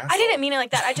 an asshole. I didn't mean it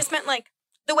like that. I just meant, like,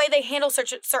 the way they handle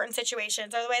certain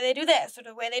situations, or the way they do this, or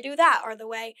the way they do that, or the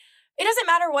way, it doesn't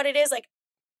matter what it is. Like,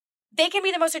 they can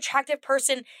be the most attractive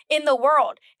person in the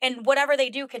world, and whatever they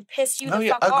do can piss you the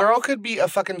fuck off. A girl could be a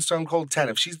fucking Stone Cold 10.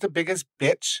 If she's the biggest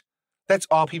bitch, that's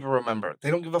all people remember. They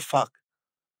don't give a fuck.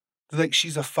 They're like,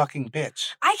 she's a fucking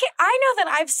bitch. I know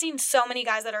that I've seen so many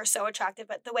guys that are so attractive,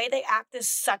 but the way they act is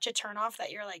such a turnoff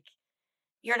that you're like,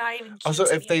 you're not even cute Also,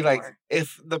 to if me they anymore. like,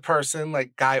 if the person,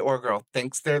 like, guy or girl,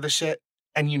 thinks they're the shit,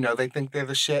 and you know they think they're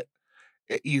the shit,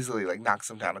 it easily, like, knocks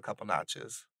them down a couple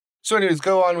notches. So anyways,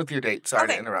 go on with your date. Sorry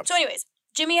to interrupt. So anyways,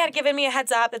 Jimmy had given me a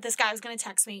heads up that this guy was going to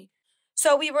text me.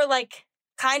 So we were, like,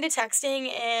 kind of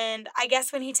texting, and I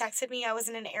guess when he texted me, I was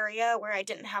in an area where I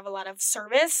didn't have a lot of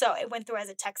service, so it went through as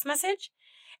a text message.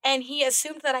 And he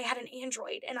assumed that I had an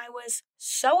Android, and I was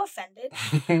so offended.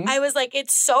 I was like,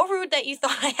 it's so rude that you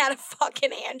thought I had a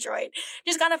fucking Android.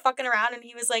 Just kind of fucking around, and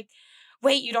he was like,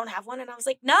 wait, you don't have one? And I was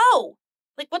like, no.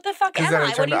 Like, what the fuck am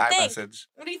I? What do you think?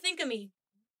 What do you think of me?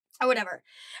 Or whatever.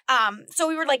 So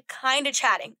we were, like, kind of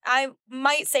chatting. I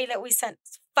might say that we sent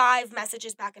 5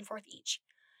 messages back and forth each.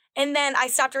 And then I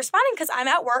stopped responding because I'm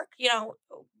at work, you know,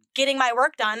 getting my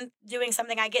work done, doing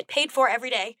something I get paid for every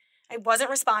day. I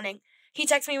wasn't responding. He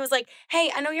texted me and was like,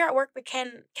 hey, I know you're at work, but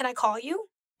can I call you?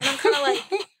 And I'm kind of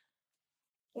like,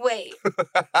 wait,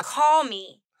 call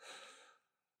me.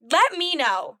 Let me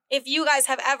know if you guys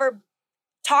have ever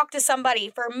talked to somebody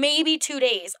for maybe 2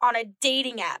 days on a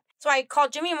dating app. So I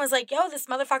called Jimmy and was like, yo, this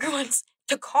motherfucker wants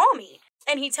to call me.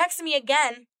 And he texted me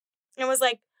again and was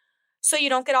like, so you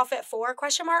don't get off at 4?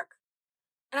 And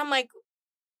I'm like,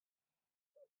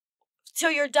 so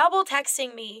you're double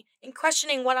texting me and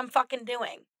questioning what I'm fucking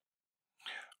doing.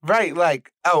 Right,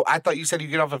 like, oh, I thought you said you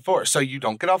get off at 4, so you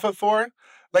don't get off at 4?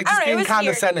 Like, just being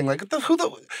condescending. Weird. Like,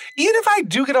 even if I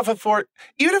do get off at 4,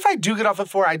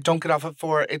 I don't get off at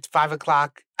 4. It's 5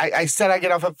 o'clock. I said I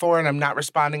get off at 4, and I'm not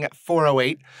responding at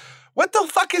 4:08. What the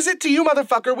fuck is it to you,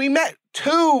 motherfucker? We met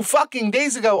 2 fucking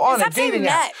days ago on a dating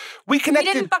app. We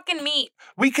didn't fucking meet.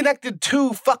 We connected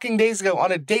 2 fucking days ago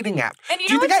on a dating app. And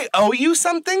do you think I owe you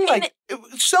something? Like,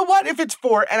 so what if it's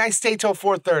 4 and I stay till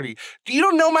 4:30? You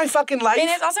don't know my fucking life. And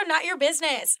it's also not your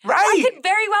business. Right. I could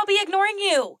very well be ignoring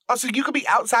you. Also, you could be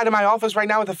outside of my office right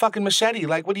now with a fucking machete.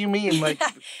 Like, what do you mean? Like,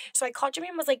 So I called Jimmy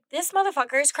and was like, this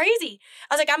motherfucker is crazy.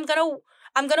 I was like,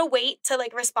 I'm gonna wait to,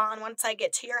 like, respond once I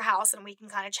get to your house and we can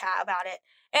kind of chat about it.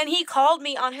 And he called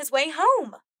me on his way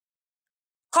home.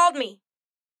 Called me.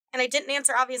 And I didn't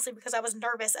answer, obviously, because I was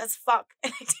nervous as fuck.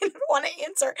 And I didn't want to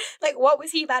answer. Like, what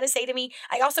was he about to say to me?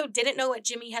 I also didn't know what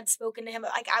Jimmy had spoken to him.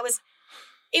 Like,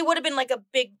 it would have been, like, a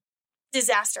big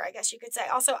disaster, I guess you could say.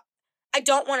 Also, I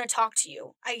don't want to talk to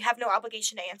you. I have no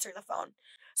obligation to answer the phone.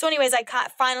 So anyways, I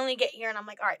finally get here and I'm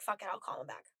like, all right, fuck it, I'll call him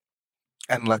back.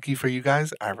 And lucky for you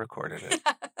guys, I recorded it.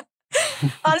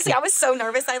 Honestly, I was so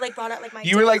nervous. I, like, brought out, like, my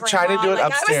You were, like, grandma. trying to do it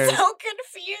upstairs. I was so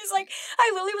confused. Like,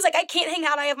 I literally was like, I can't hang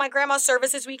out. I have my grandma's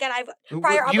service this weekend. I have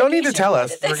prior You don't need to tell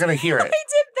us. We're going to hear it. I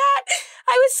did that.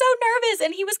 I was so nervous.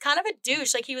 And he was kind of a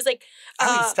douche. Like, he was like...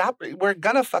 stop. We're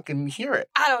going to fucking hear it.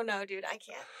 I don't know, dude. I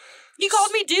can't. He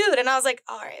called me dude. And I was like,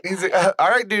 all right. He's like, all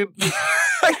right, dude.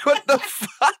 Like, what the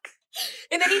fuck?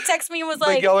 And then he texted me and was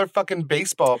like... y'all are fucking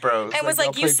baseball bros. And was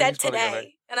like, you said today. Together.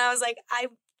 And I was like, I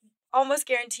almost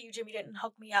guarantee you Jimmy didn't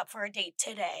hook me up for a date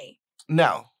today.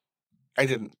 No, I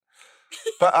didn't.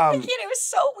 But it was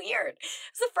so weird.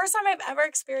 It's the first time I've ever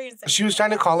experienced it. She was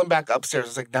trying to call him back upstairs. I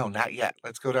was like, no, not yet.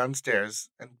 Let's go downstairs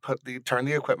and turn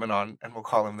the equipment on and we'll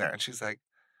call him there. And she's like,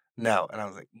 no. And I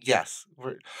was like, yes.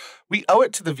 We owe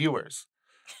it to the viewers.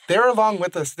 They're along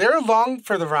with us. They're along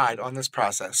for the ride on this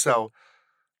process. So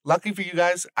lucky for you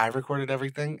guys, I recorded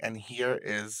everything. And here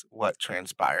is what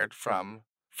transpired from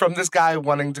from this guy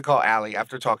wanting to call Allie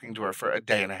after talking to her for a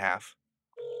day and a half.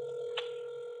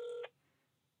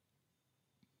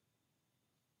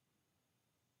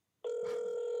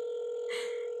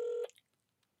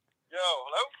 Yo,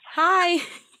 hello? Hi.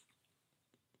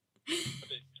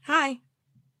 Hi.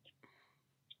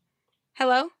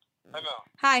 Hello? Hi, Mel.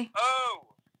 Hi.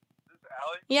 Oh! Is this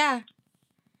Allie? Yeah.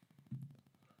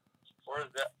 Or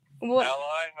is that What?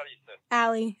 Ally? How do you say it?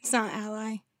 Allie. It's not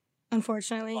Ally,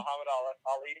 unfortunately. Muhammad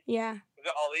Ali? Yeah. Is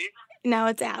it Ali? No,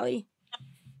 it's Allie.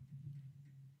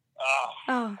 Oh.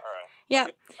 Oh. Alright.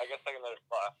 Yep. I guess I can let it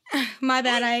fly. My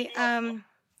bad.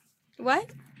 What?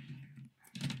 Did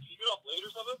you get off late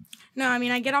or something? No, I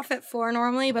mean, I get off at 4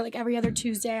 normally, but like every other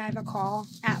Tuesday I have a call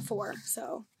at 4,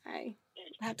 so I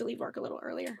have to leave work a little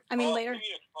earlier. I mean, later. What do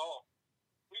you mean a call?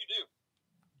 What do you do?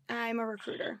 I'm a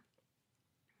recruiter.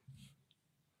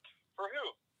 For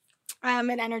who? I'm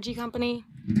an energy company.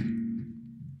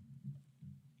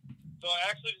 So I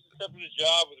actually just accepted a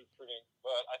job with recruiting,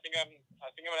 but I think I'm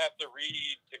gonna have to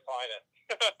decline it.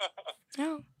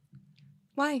 Oh.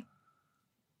 Why?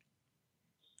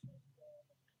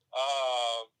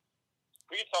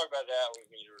 We can talk about that when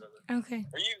we meet or whatever. Okay.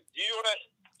 Do you wanna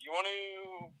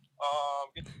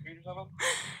get some food or something?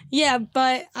 Yeah,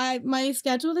 but my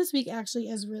schedule this week actually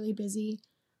is really busy.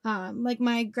 Like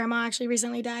my grandma actually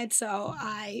recently died, so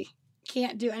I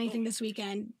can't do anything this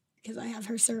weekend because I have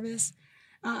her service.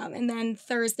 And then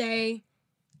Thursday,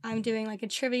 I'm doing like a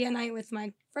trivia night with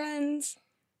my friends.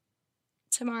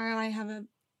 Tomorrow I have a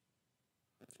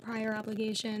prior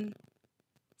obligation.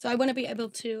 So I wouldn't be able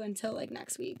to until like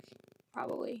next week,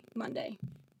 probably Monday.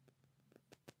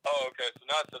 Oh, okay, so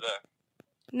not today.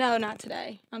 No, not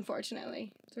today,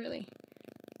 unfortunately. It's really,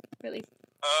 really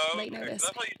late Okay, notice. so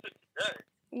that's what you said today.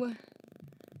 What?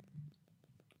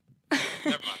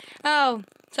 Never mind. Oh,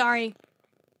 sorry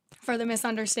for the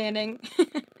misunderstanding. Oh,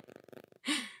 okay.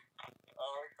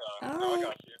 All No, I right.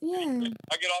 got you. Yeah.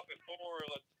 I get off at 4,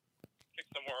 let's kick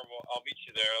somewhere, and I'll meet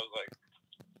you there. I was like,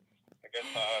 I guess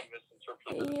I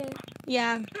misinterpreted.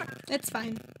 Yeah, it's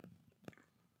fine.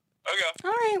 Okay.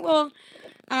 All right, well,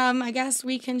 I guess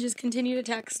we can just continue to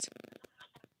text.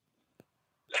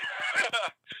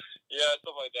 Yeah,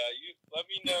 stuff like that. You let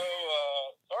me know.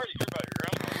 Sorry to hear about your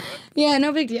grandma, but Yeah,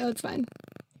 no big deal. It's fine.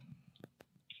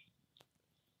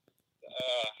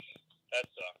 that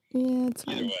sucks. Yeah, it's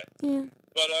Either fine. way. Yeah.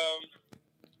 But all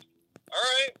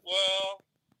right. Well,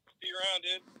 see you around,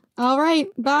 dude. All right,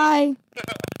 bye.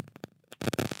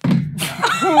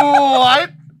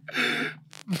 What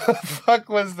the fuck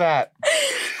was that?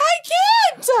 I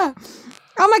can't!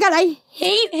 Oh my god, I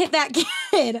hate that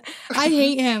kid. I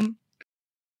hate him.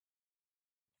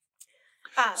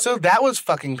 So that was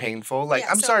fucking painful. Like,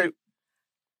 Yeah, I'm sorry.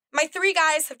 My 3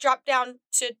 guys have dropped down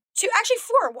to 2, actually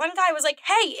 4. One guy was like,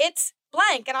 hey, it's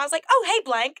blank. And I was like, oh, hey,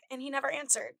 blank. And he never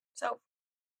answered. So.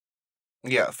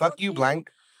 Yeah, fuck you, blank.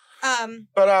 Um.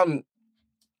 But,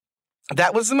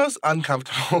 that was the most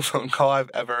uncomfortable phone call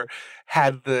I've ever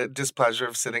had the displeasure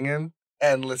of sitting in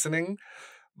and listening.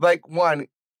 Like, one,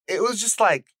 it was just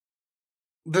like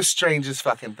the strangest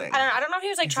fucking thing. I don't know if he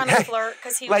was like trying to flirt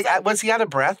because he was like, was he out of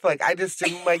breath? Like, I just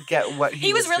didn't like get what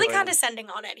he was really doing. condescending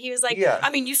on it. He was like, Yeah.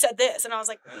 I mean, you said this, and I was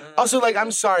like. Also, like,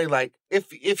 I'm sorry. Like,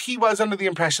 if he was under the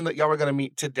impression that y'all were gonna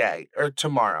meet today or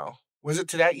tomorrow, was it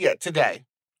today? Yeah, today.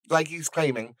 Like he's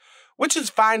claiming, which is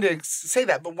fine to say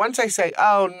that. But once I say,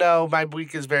 oh no, my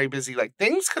week is very busy, like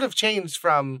things could have changed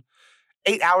from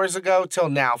 8 hours ago till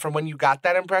now, from when you got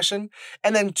that impression.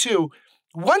 And then 2,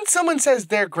 once someone says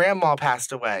their grandma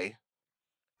passed away,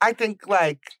 I think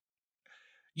like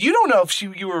you don't know if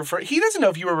you were he doesn't know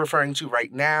if you were referring to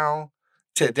right now,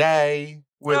 today,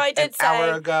 with I did an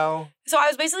hour ago. So I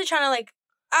was basically trying to like,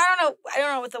 I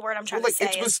don't know what the word I'm trying to say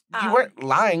is. You weren't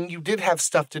lying. You did have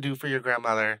stuff to do for your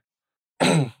grandmother.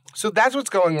 So that's what's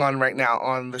going on right now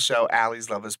on the show Allie's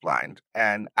Love is Blind.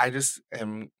 And I just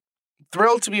am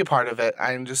thrilled to be a part of it.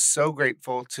 I'm just so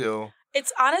grateful to...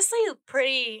 It's honestly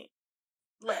pretty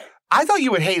lit. I thought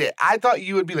you would hate it. I thought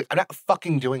you would be like, I'm not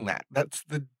fucking doing that. That's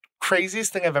the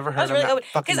craziest thing I've ever heard. That was really good.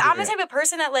 Because I'm the type of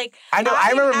person that like... I know.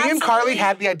 I remember me and Carly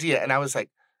had the idea and I was like,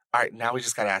 all right, now we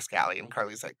just got to ask Allie. And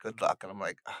Carly's like, good luck. And I'm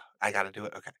like, oh, I got to do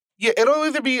it. Okay. Yeah, it'll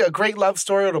either be a great love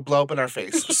story or it'll blow up in our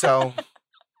face. So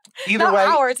either way...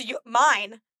 ours,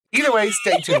 mine. Either way,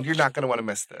 stay tuned. You're not going to want to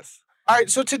miss this. All right,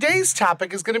 so today's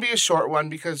topic is going to be a short one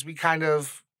because we kind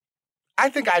of... I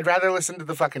think I'd rather listen to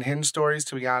the fucking Hinge stories,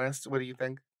 to be honest. What do you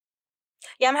think?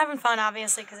 Yeah, I'm having fun,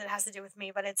 obviously, because it has to do with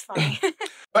me, but it's funny.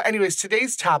 But anyways,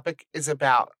 today's topic is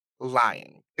about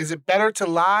lying. Is it better to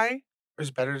lie or is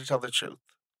it better to tell the truth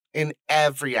in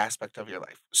every aspect of your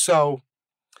life? So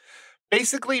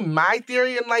Basically, my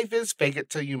theory in life is fake it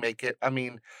till you make it. I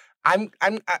mean, I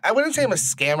wouldn't say I'm a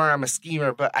scammer, I'm a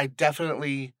schemer, but I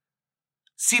definitely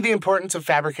see the importance of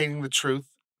fabricating the truth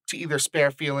to either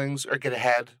spare feelings or get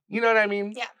ahead. You know what I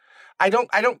mean? Yeah. I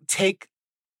don't take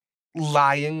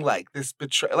lying like this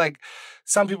betray. Like,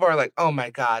 some people are like, oh my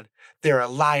God, they're a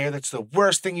liar. That's the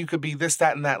worst thing you could be, this,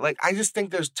 that, and that. Like, I just think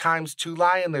there's times to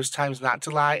lie and there's times not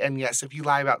to lie. And yes, if you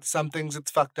lie about some things, it's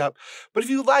fucked up. But if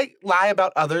you lie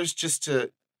about others just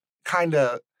to kind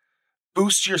of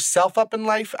boost yourself up in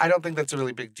life, I don't think that's a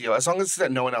really big deal. As long as it's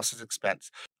at no one else's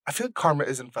expense. I feel like karma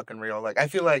isn't fucking real. Like, I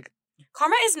feel like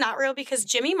Karma is not real because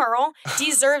Jimmy Merle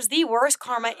deserves the worst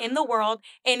karma in the world,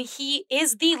 and he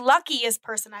is the luckiest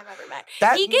person I've ever met.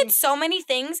 He gets so many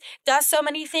things, does so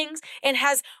many things, and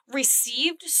has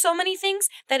received so many things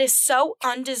that is so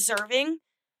undeserving.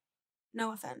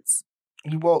 No offense.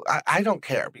 Well, I don't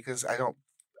care because I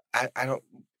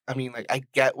mean, like, I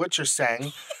get what you're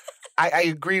saying. I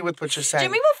agree with what you're saying.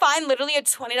 Jimmy will find literally a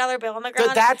 $20 bill on the ground.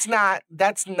 But that's not.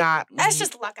 That's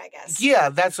just luck, I guess. Yeah,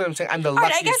 that's what I'm saying. I'm the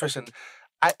luckiest person.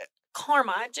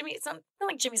 Karma. Jimmy, it's not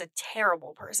like Jimmy's a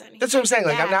terrible person. That's what I'm saying.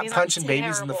 Like, I'm not punching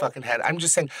babies in the fucking head. I'm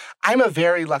just saying I'm a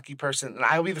very lucky person, and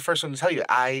I'll be the first one to tell you.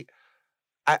 I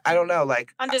don't know,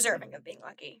 like, undeserving of being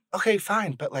lucky. Okay,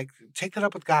 fine, but like, take that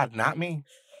up with God, not me.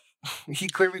 He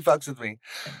clearly fucks with me.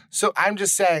 So I'm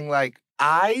just saying, like,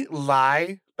 I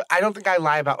lie, but I don't think I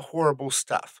lie about horrible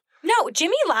stuff. No,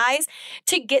 Jimmy lies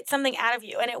to get something out of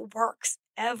you, and it works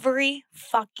every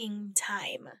fucking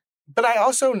time. But I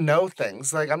also know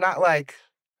things. Like, I'm not like,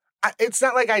 it's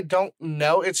not like I don't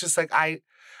know. It's just like I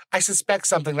suspect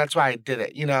something. That's why I did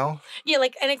it, you know? Yeah,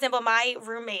 like an example, my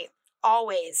roommate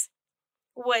always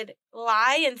would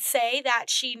lie and say that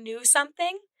she knew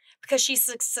something because she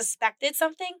suspected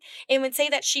something, and would say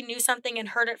that she knew something and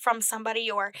heard it from somebody,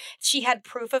 or she had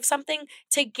proof of something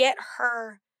to get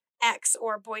her ex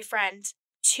or boyfriend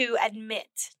to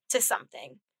admit to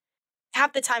something.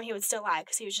 Half the time he would still lie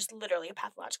because he was just literally a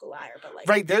pathological liar. But like,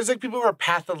 right, there's like people who are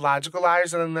pathological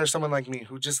liars, and then there's someone like me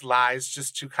who just lies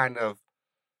just to kind of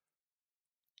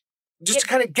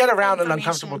get around an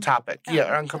uncomfortable topic.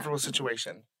 Or uncomfortable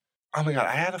situation. Oh my God,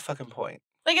 I had a fucking point.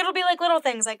 Like, it'll be like little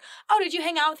things like, oh, did you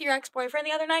hang out with your ex-boyfriend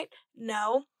the other night?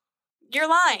 No. You're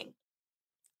lying.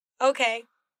 Okay.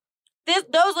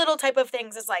 Those little type of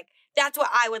things is like, that's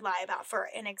what I would lie about, for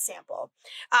an example.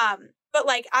 But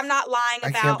like, I'm not lying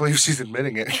about... I can't believe she's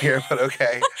admitting it here, but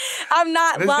okay. I'm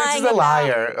not lying This is a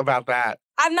liar about that.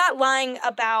 I'm not lying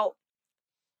about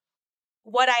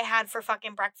what I had for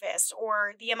fucking breakfast,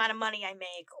 or the amount of money I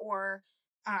make, or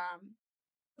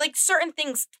like certain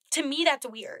things. To me, that's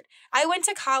weird. I went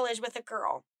to college with a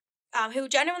girl who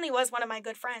genuinely was one of my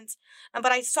good friends,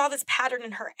 but I saw this pattern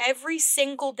in her every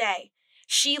single day.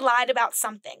 She lied about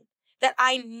something that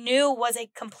I knew was a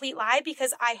complete lie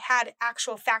because I had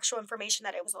actual factual information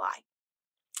that it was a lie.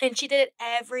 And she did it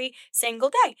every single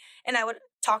day. And I would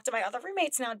talk to my other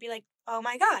roommates and I would be like, oh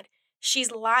my God, she's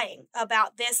lying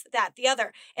about this, that, the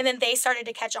other. And then they started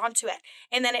to catch on to it.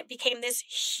 And then it became this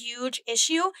huge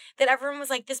issue that everyone was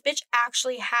like, this bitch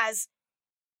actually has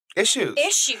issues.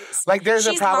 Like, there's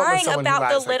she's a problem lying with someone about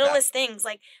who lies the littlest things.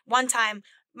 Like, one time,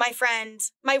 my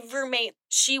roommate,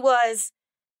 she was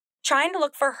trying to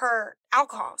look for her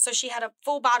alcohol. So she had a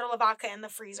full bottle of vodka in the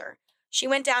freezer. She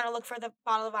went down to look for the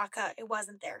bottle of vodka. It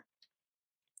wasn't there.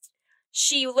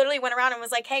 She literally went around and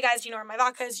was like, hey guys, do you know where my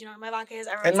vodka is? Do you know where my vodka is?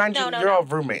 Everyone's and mind like, no, you're all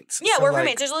roommates. Yeah, so we're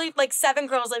roommates. There's only like 7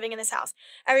 girls living in this house.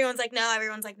 Everyone's like, no,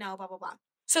 blah, blah, blah.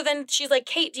 So then she's like,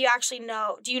 Kate, do you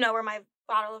know where my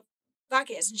bottle of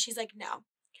vodka is? And she's like, no.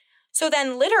 So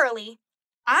then literally,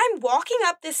 I'm walking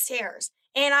up the stairs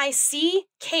and I see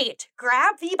Kate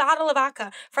grab the bottle of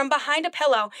vodka from behind a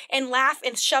pillow and laugh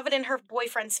and shove it in her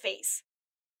boyfriend's face.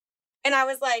 And I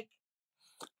was like,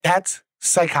 that's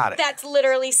psychotic. That's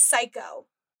literally psycho.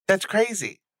 That's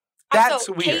crazy. That's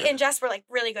also, weird. Kate and Jess were like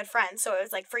really good friends. So it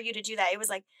was like, for you to do that, it was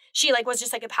like, she like was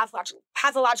just like a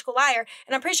pathological liar.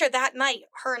 And I'm pretty sure that night,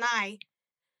 her and I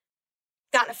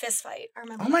got in a fist fight. I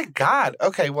remember. Oh my God.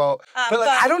 Okay, well, but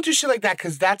I don't do shit like that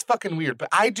because that's fucking weird. But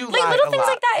I do lie a lot. Little things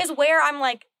like that is where I'm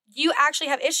like, you actually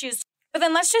have issues. But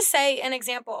then let's just say an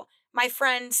example. My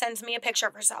friend sends me a picture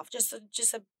of herself, just an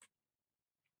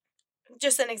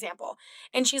example.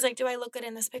 And she's like, do I look good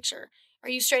in this picture? Are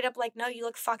you straight up like, no, you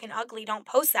look fucking ugly, don't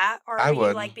post that? Or are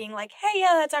you like being like, hey,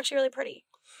 yeah, that's actually really pretty?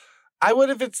 I would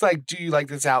if it's like, do you like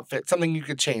this outfit? Something you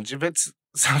could change. If it's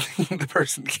something the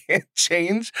person can't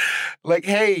change, like,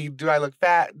 hey, do I look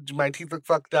fat? Do my teeth look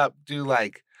fucked up? I'd be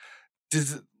like,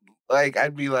 is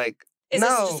no.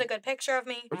 this just a good picture of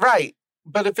me? Right.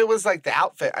 But if it was like the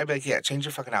outfit, I'd be like, yeah, change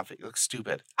your fucking outfit. You look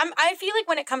stupid. I feel like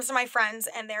when it comes to my friends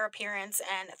and their appearance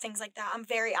and things like that, I'm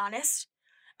very honest.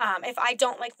 If I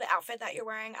don't like the outfit that you're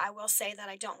wearing, I will say that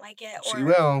I don't like it. Or She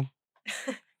will.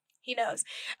 he knows.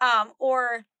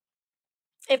 Or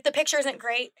if the picture isn't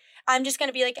great, I'm just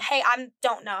gonna be like, hey, I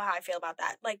don't know how I feel about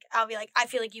that. Like, I'll be like, I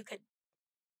feel like you could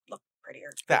look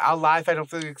prettier. That I'll lie if I don't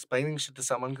feel like explaining shit to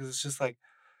someone because it's just like,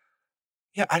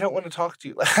 yeah, I don't want to talk to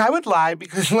you. Like, I would lie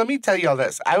because let me tell you all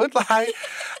this. I would lie.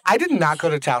 I did not go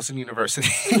to Towson University.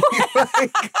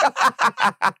 Like,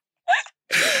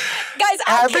 guys,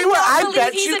 I cannot believe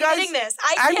bet he's you guys, admitting this.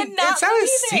 I cannot it's not believe a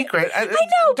secret. it. I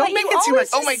know, don't but make you it seem like,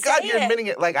 always oh my just God, say you're it. admitting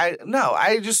it. Like,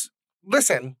 I just,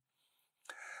 listen,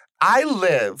 I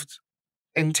lived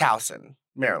in Towson,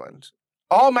 Maryland.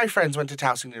 All my friends went to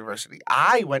Towson University.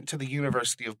 I went to the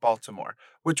University of Baltimore,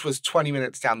 which was 20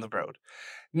 minutes down the road.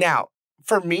 Now,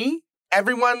 for me,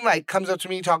 everyone, like, comes up to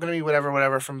me, talking to me,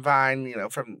 whatever, from Vine, you know,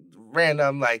 from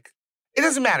random, like, it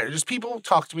doesn't matter. Just people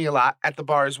talk to me a lot at the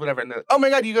bars, whatever. And they're like, oh my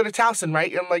God, you go to Towson, right?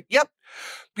 And I'm like, yep.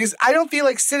 Because I don't feel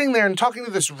like sitting there and talking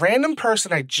to this random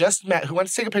person I just met who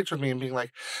wants to take a picture with me and being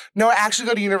like, no, I actually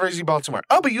go to University of Baltimore.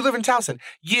 Oh, but you live in Towson.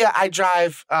 Yeah, I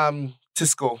drive to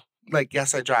school. Like,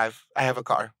 yes, I drive. I have a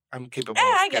car. I'm capable of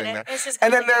I get getting it. there. It's just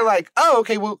And then kinda they're like like, oh,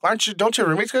 okay, well, don't your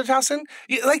roommates go to Towson?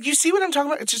 Like, you see what I'm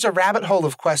talking about? It's just a rabbit hole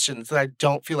of questions that I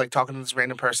don't feel like talking to this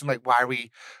random person. Like, why are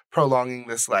we prolonging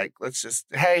this? Like, let's just,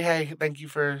 hey, thank you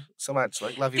for so much.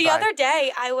 Like, love you, the bye. other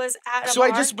day, I was at a So bar.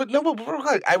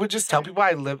 I would just tell people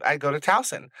I go to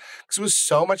Towson because it was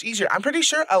so much easier. I'm pretty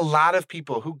sure a lot of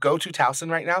people who go to Towson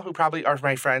right now, who probably are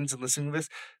my friends and listening to this,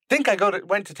 think I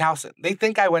went to Towson. They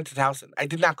think I went to Towson. I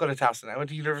did not go to Towson. I went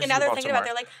to University And now of they're Baltimore. thinking about it,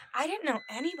 they're like, I didn't know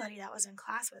anybody that was in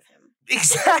class with him.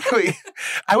 Exactly.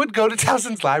 I would go to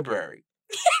Towson's library.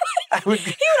 I would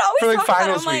He would always for like talk about it.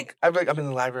 finals I'm week. like, I'd be like, I'm in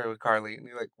the library with Carly, and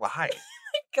you're like, why?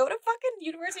 go to fucking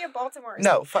University of Baltimore.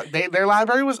 No, fuck. Their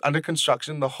library was under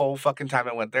construction the whole fucking time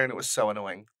I went there, and it was so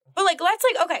annoying. But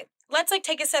let's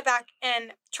take a step back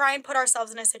and try and put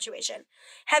ourselves in a situation.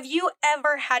 Have you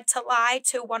ever had to lie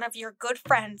to one of your good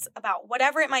friends about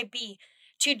whatever it might be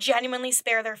to genuinely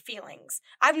spare their feelings?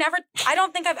 I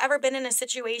don't think I've ever been in a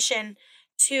situation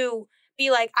to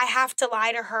be like, I have to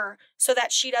lie to her so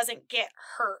that she doesn't get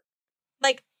hurt.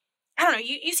 Like, I don't know,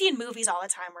 you see in movies all the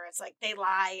time where it's like they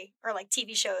lie, or like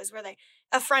TV shows where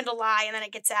a friend will lie and then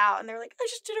it gets out and they're like, I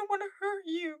just didn't want to hurt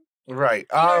you. Right.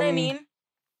 You know what I mean?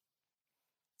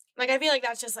 Like, I feel like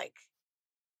that's just, like,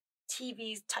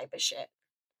 TV type of shit.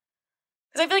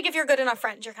 Because I feel like if you're a good enough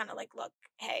friend, you're kind of like, look,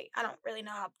 hey, I don't really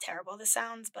know how terrible this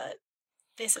sounds, but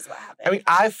this is what happened. I mean,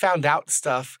 I found out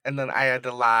stuff, and then I had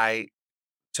to lie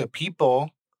to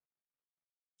people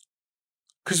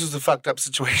because it was a fucked up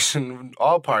situation.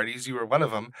 All parties, you were one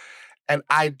of them. And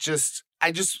I just,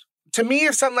 to me,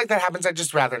 if something like that happens, I'd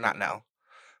just rather not know.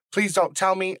 Please don't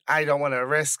tell me. I don't want to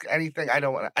risk anything. I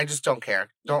just don't care.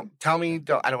 Don't tell me.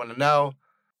 I don't want to know.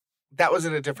 That was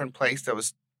in a different place. That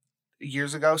was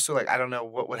years ago. So, like, I don't know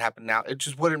what would happen now. It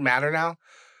just wouldn't matter now.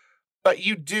 But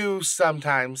you do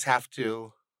sometimes have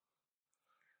to.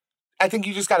 I think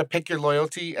you just got to pick your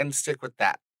loyalty and stick with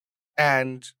that.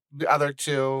 And the other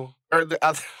two, or the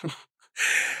other,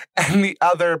 and the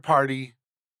other party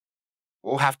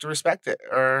will have to respect it.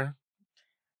 Or.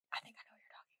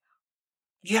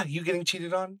 Yeah, you getting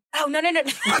cheated on? Oh, no.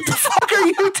 What the fuck are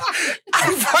you?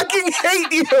 I fucking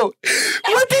hate you.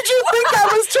 What did you think I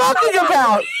was talking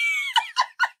about?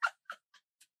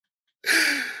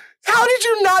 How did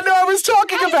you not know I was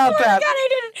talking about that? God, I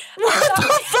didn't. What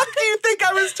the fuck do you think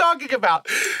I was talking about?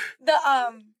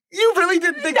 You really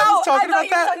didn't think I was talking about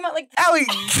that? Talking about, like, Allie,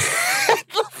 get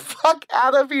the fuck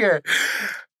out of here.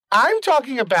 I'm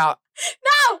talking about.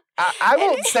 No! I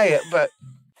won't say it, but.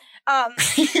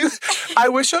 I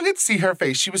wish I could see her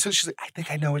face. She's like, I think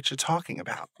I know what you're talking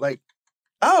about. Like,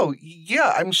 oh,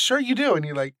 yeah, I'm sure you do. And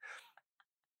you're like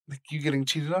you getting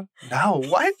cheated on? No,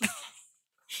 what?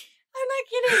 I'm not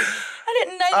kidding. I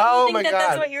didn't think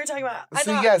that's what you were talking about.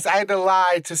 Yes, I had to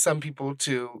lie to some people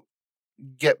to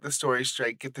get the story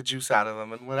straight, get the juice out of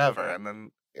them and whatever. And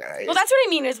then, well, that's what I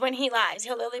mean is when he lies,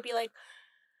 he'll literally be like,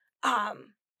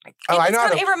 I know.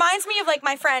 It reminds me of, like,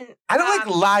 my friend. I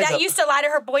don't lie. That used to lie to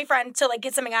her boyfriend to, like,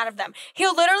 get something out of them.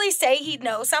 He'll literally say he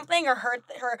knows something or heard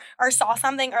her or saw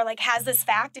something or, like, has this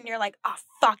fact, and you're like, oh,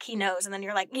 fuck, he knows. And then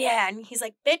you're like, yeah. And he's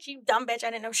like, bitch, you dumb bitch, I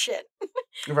didn't know shit.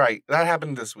 Right. That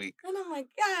happened this week. And I'm like,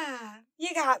 ah, you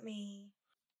got me.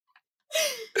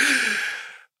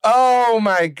 Oh,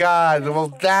 my God. Well,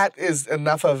 that is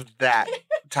enough of that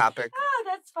topic. Oh,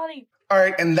 that's funny. All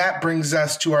right, and that brings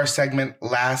us to our segment,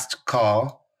 Last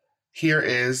Call. Here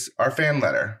is our fan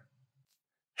letter.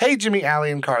 Hey, Jimmy,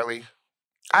 Allie, and Carly.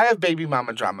 I have baby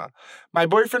mama drama. My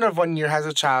boyfriend of 1 year has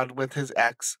a child with his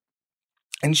ex,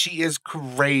 and she is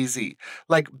crazy,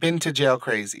 like been to jail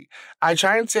crazy. I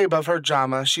try and stay above her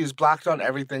drama. She is blocked on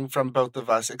everything from both of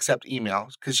us except email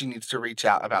because she needs to reach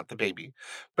out about the baby.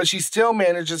 But she still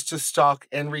manages to stalk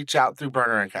and reach out through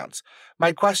burner accounts.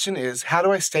 My question is, how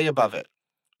do I stay above it?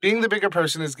 Being the bigger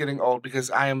person is getting old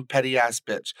because I am petty ass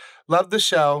bitch. Love the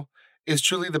show. Is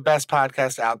truly the best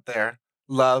podcast out there.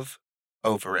 Love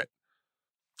over it.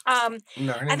 No, her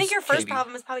I think name's your first Katie.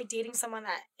 problem is probably dating someone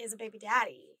that is a baby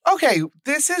daddy. Okay,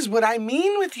 this is what I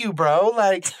mean with you, bro.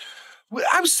 Like,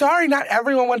 I'm sorry, not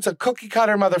everyone wants a cookie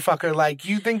cutter motherfucker. Like,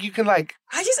 you think you can, like...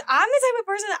 I'm the type of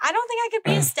person that I don't think I could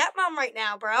be a stepmom right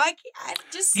now, bro. I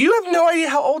just... You have no idea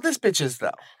how old this bitch is, though.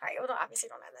 All right, well, obviously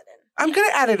don't add that in. I'm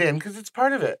gonna add it in, because it's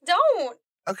part of it. Don't.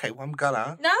 Okay, well, I'm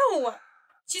gonna. No.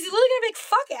 She's literally gonna be like,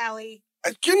 fuck Allie.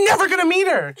 You're never gonna meet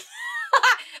her.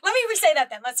 Let me re-say that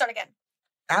then. Let's start again.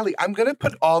 Allie, I'm gonna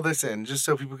put all this in, just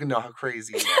so people can know how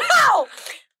crazy you are. No!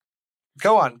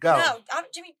 Go on, go. No,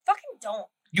 Jimmy, fucking don't.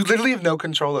 You literally have no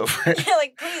control over it.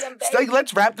 Like, please, I'm begging. Like,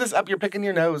 let's wrap this up. You're picking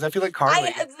your nose. I feel like Carly.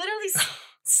 I literally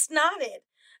snotted.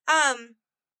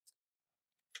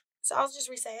 So I'll just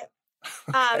re-say it.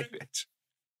 Okay, bitch.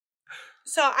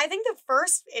 So I think the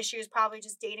first issue is probably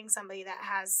just dating somebody that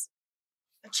has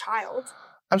a child.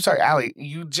 I'm sorry, Allie,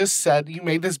 you just said, you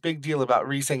made this big deal about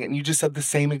re-saying it, and you just said the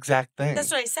same exact thing.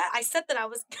 That's what I said. I said that I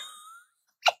was...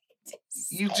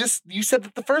 You said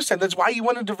that the first time. That's why you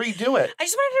wanted to redo it. I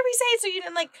just wanted to re-say it so you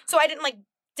didn't so I didn't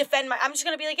defend I'm just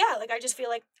going to be like, yeah, I just feel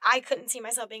like I couldn't see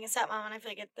myself being a stepmom, and I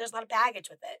feel like there's a lot of baggage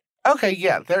with it. Okay,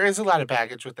 yeah, there is a lot of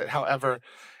baggage with it. However,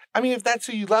 I mean, if that's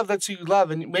who you love, that's who you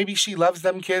love. And maybe she loves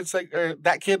them kids, or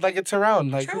that kid like it's her own.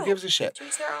 Like, True. Who gives a shit? To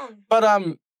each their own. But,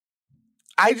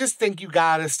 I just think you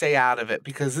gotta stay out of it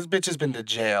because this bitch has been to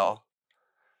jail.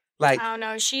 Like, I don't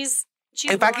know. She's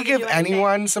if I could give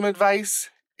anyone some advice,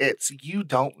 it's you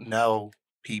don't know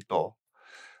people.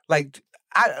 Like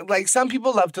some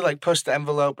people love to push the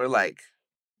envelope or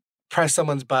press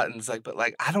someone's buttons.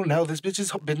 But I don't know. This bitch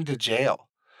has been to jail.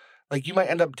 You might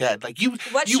end up dead.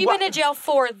 What's she been to jail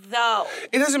for, though?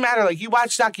 It doesn't matter. You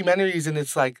watch documentaries and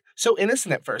it's so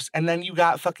innocent at first. And then you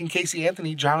got fucking Casey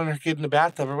Anthony drowning her kid in the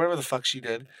bathtub or whatever the fuck she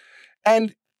did.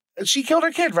 And she killed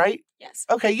her kid, right? Yes.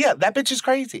 Okay, yeah, that bitch is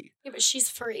crazy. Yeah, but she's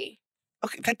free.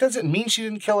 Okay, that doesn't mean she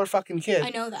didn't kill her fucking kid. I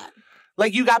know that.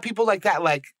 You got people like that,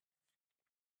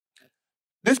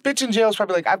 this bitch in jail is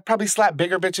probably I've probably slapped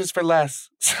bigger bitches for less.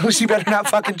 So she better not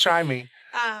fucking try me.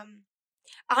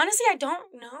 Honestly, I don't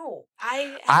know.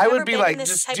 I would be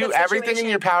just do everything in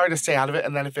your power to stay out of it.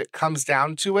 And then if it comes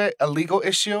down to it, a legal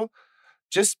issue,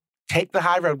 just take the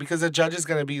high road because the judge is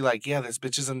going to be yeah, this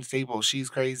bitch is unstable. She's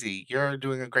crazy. You're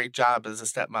doing a great job as a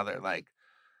stepmother.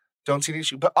 Don't see the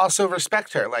issue. But also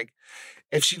respect her.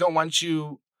 If she don't want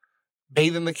you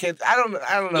bathing the kids, I don't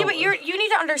know. Yeah, but you need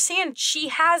to understand she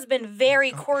has been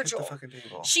very cordial. Hit the fucking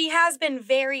table. She has been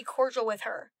very cordial with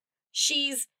her.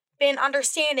 She's been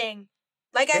understanding.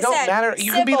 Like I said, it don't matter.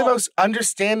 You can be the most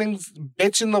understanding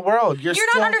bitch in the world. You're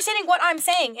not understanding what I'm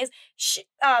saying. Is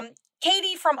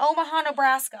Katie from Omaha,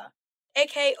 Nebraska,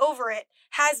 aka Over It,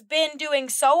 has been doing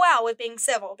so well with being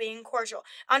civil, being cordial,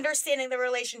 understanding the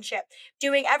relationship,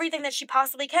 doing everything that she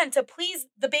possibly can to please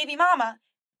the baby mama.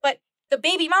 But the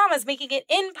baby mama is making it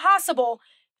impossible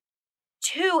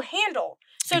to handle.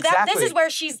 So exactly. This is where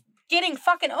she's getting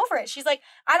fucking over it. She's like,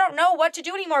 I don't know what to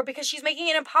do anymore because she's making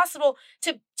it impossible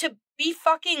to be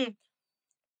fucking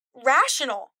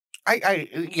rational.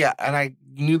 Yeah, and I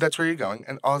knew that's where you're going.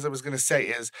 And all I was going to say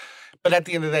is, but at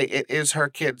the end of the day, it is her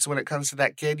kid. So when it comes to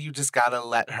that kid, you just got to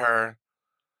let her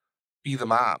be the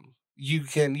mom. You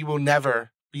will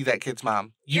never be that kid's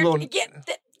mom.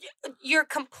 You're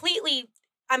completely...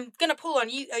 I'm going to pull on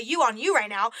you right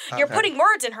now. Okay. You're putting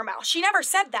words in her mouth. She never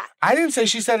said that. I didn't say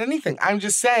she said anything. I'm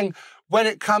just saying when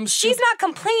it comes to... She's not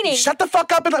complaining. Shut the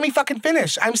fuck up and let me fucking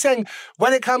finish. I'm saying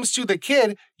when it comes to the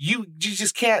kid, you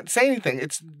just can't say anything.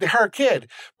 It's her kid.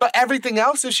 But everything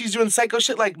else, if she's doing psycho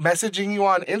shit like messaging you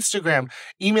on Instagram,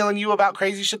 emailing you about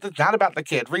crazy shit that's not about the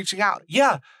kid, reaching out,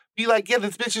 yeah, be like, yeah,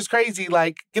 this bitch is crazy.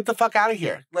 Get the fuck out of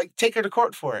here. Take her to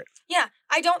court for it. Yeah,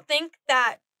 I don't think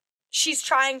that she's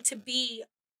trying to be...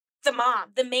 the mom,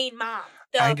 the main mom.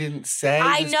 I didn't say.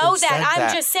 I know that.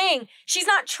 I'm just saying she's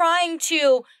not trying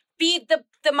to be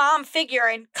the mom figure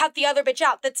and cut the other bitch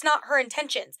out. That's not her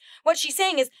intentions. What she's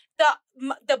saying is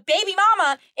the baby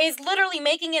mama is literally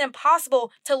making it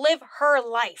impossible to live her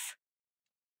life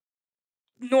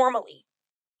normally.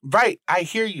 Right. I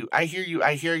hear you.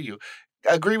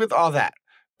 Agree with all that.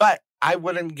 But I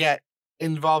wouldn't get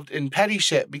involved in petty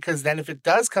shit, because then if it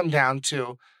does come down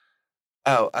to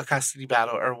a custody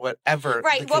battle or whatever.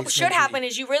 Right. the What case should may happen be.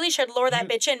 is you really should lure that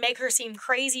bitch in, make her seem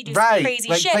crazy, do some Right, crazy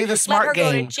like, shit. play the smart let her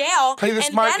go game. to jail. Play the and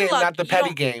smart then game, look, not the you petty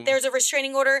don't- game. There's a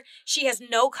restraining order. She has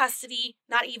no custody,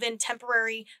 not even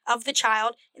temporary, of the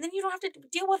child. And then you don't have to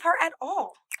deal with her at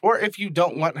all. Or if you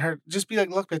don't want her, just be like,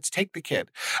 look, bitch, take the kid.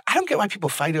 I don't get why people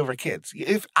fight over kids.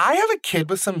 If I have a kid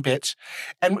with some bitch,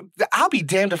 and I'll be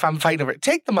damned if I'm fighting over it.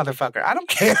 Take the motherfucker. I don't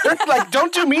care. Like,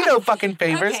 don't do me no fucking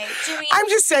favors. Okay, Jimmy. I'm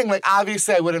just saying, like,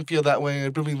 obviously I wouldn't feel that way.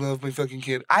 I'd probably love my fucking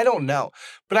kid. I don't know.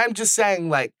 But I'm just saying,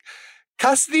 like,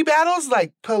 custody battles,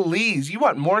 like, please, you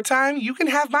want more time? You can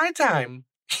have my time.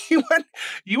 You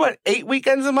want 8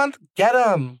 weekends a month? Get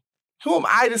them. Who am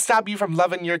I to stop you from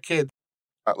loving your kid?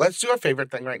 Let's do our favorite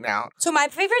thing right now. So my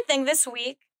favorite thing this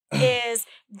week is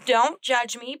don't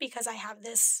judge me because I have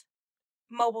this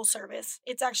mobile service.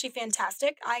 It's actually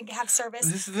fantastic. I have service.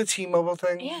 This is the T-Mobile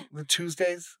thing? Yeah. The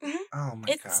Tuesdays? Mhm. Oh, my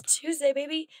It's God. Tuesday,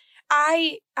 baby.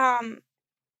 I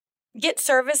get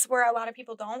service where a lot of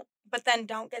people don't, but then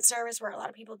don't get service where a lot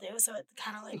of people do. So it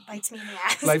kind of like bites me in the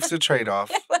ass. Life's a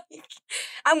trade-off. Like,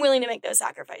 I'm willing to make those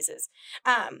sacrifices.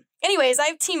 Anyways, I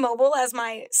have T-Mobile as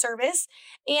my service,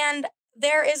 and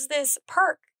there is this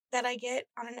perk that I get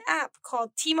on an app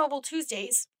called T-Mobile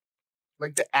Tuesdays.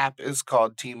 Like, the app is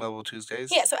called T-Mobile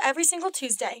Tuesdays? Yeah, so every single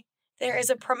Tuesday, there is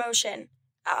a promotion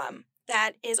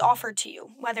that is offered to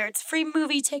you, whether it's free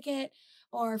movie ticket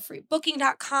or free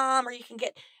booking.com, or you can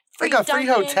get free Like a free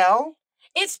Dunkin'. hotel?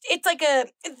 It's like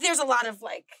there's a lot of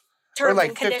like Or terms like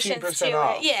and conditions 15% to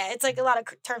off. it. Yeah, it's like a lot of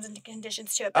terms and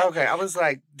conditions to it. But Okay, I was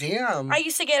like, damn. I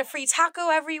used to get a free taco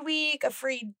every week, a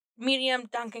free medium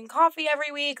Dunkin' coffee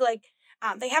every week. Like,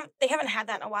 they haven't had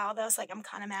that in a while though. So like, I'm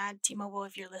kind of mad, T-Mobile,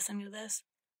 if you're listening to this.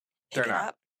 They're Pick it not.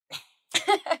 up.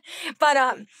 But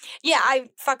yeah, I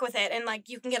fuck with it, and like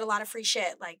you can get a lot of free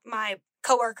shit. Like my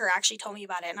coworker actually told me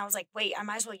about it, and I was like, wait, I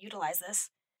might as well utilize this.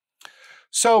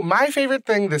 So my favorite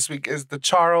thing this week is the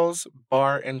Charles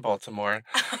Bar in Baltimore.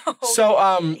 So,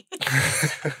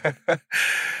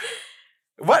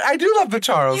 what? I do love the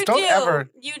Charles. You Don't do. ever.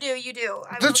 You do.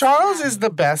 I The will say Charles that. is the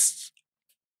best,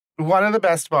 one of the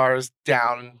best bars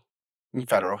down in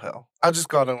Federal Hill. I'll just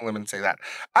go out on a limb and say that.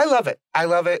 I love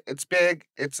it. It's big.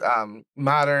 It's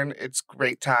modern. It's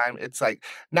great time. It's like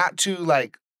not too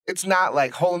like, it's not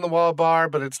like hole in the wall bar,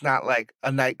 but it's not like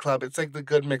a nightclub. It's like the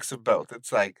good mix of both.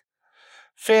 It's like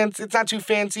fancy. It's not too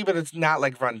fancy, but it's not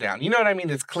like run down. You know what I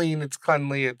mean? It's clean. It's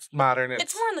cleanly. It's modern.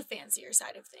 It's more on the fancier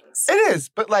side of things. It is,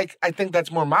 but like I think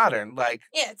that's more modern. Like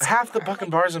Yeah, it's half the more, fucking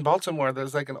like- bars in Baltimore,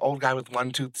 there's like an old guy with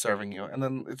one tooth serving you, and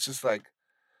then it's just like.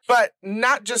 But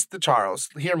not just the Charles.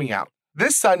 Hear me out.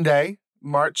 This Sunday,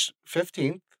 March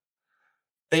 15th,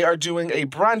 they are doing a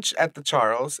brunch at the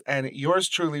Charles, and yours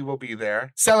truly will be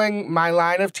there, selling my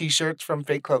line of T-shirts from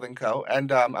Fake Clothing Co.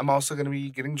 And I'm also going to be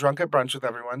getting drunk at brunch with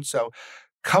everyone. So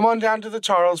come on down to the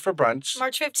Charles for brunch.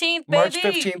 March 15th, baby. March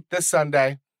 15th, this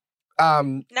Sunday.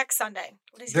 Next Sunday.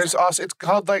 What is There's also it's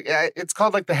called like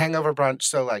the hangover brunch.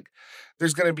 So like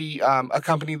there's gonna be a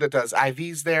company that does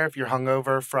IVs there. If you're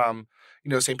hungover from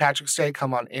St. Patrick's Day,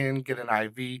 come on in, get an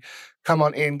IV. Come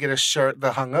on in, get a shirt, the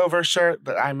hungover shirt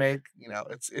that I make.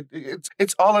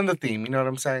 It's all in the theme. You know what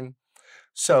I'm saying?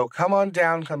 So come on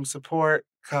down, come support,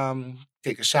 come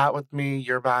take a shot with me.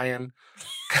 You're buying.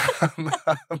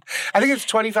 I think it's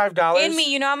 $25. And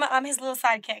me, I'm his little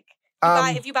sidekick.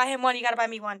 If you buy him one, you gotta buy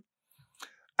me one.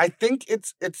 I think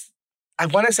it's I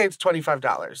want to say it's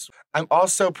 $25. I'm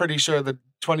also pretty sure the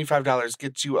 $25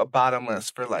 gets you a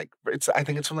bottomless for I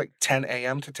think it's from like 10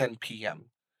 a.m. to 10 p.m.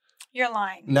 You're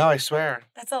lying. No, I swear.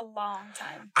 That's a long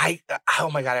time. Oh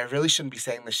my God, I really shouldn't be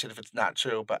saying this shit if it's not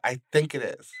true, but I think it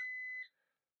is.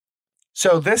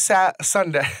 So this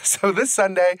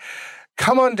Sunday,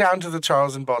 come on down to the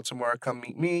Charles in Baltimore. Come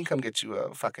meet me. Come get you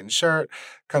a fucking shirt.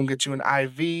 Come get you an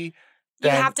IV. You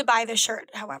have to buy the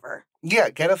shirt, however. Yeah,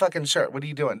 get a fucking shirt. What are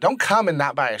you doing? Don't come and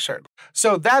not buy a shirt.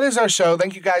 So that is our show.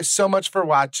 Thank you guys so much for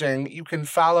watching. You can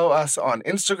follow us on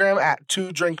Instagram at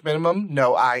 2drinkminimum,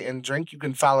 no I in drink. You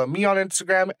can follow me on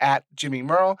Instagram at Jimmy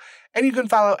Merle. And you can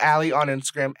follow Allie on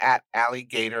Instagram at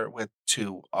Alligator with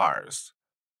 2 R's.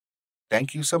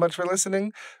 Thank you so much for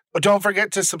listening. Don't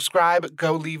forget to subscribe.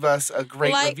 Go leave us a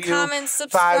great review. Comment,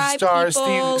 subscribe, 5 stars.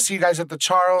 people. See you guys at the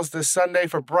Charles this Sunday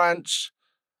for brunch.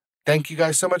 Thank you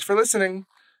guys so much for listening.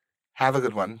 Have a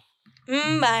good one.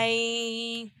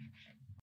 Bye.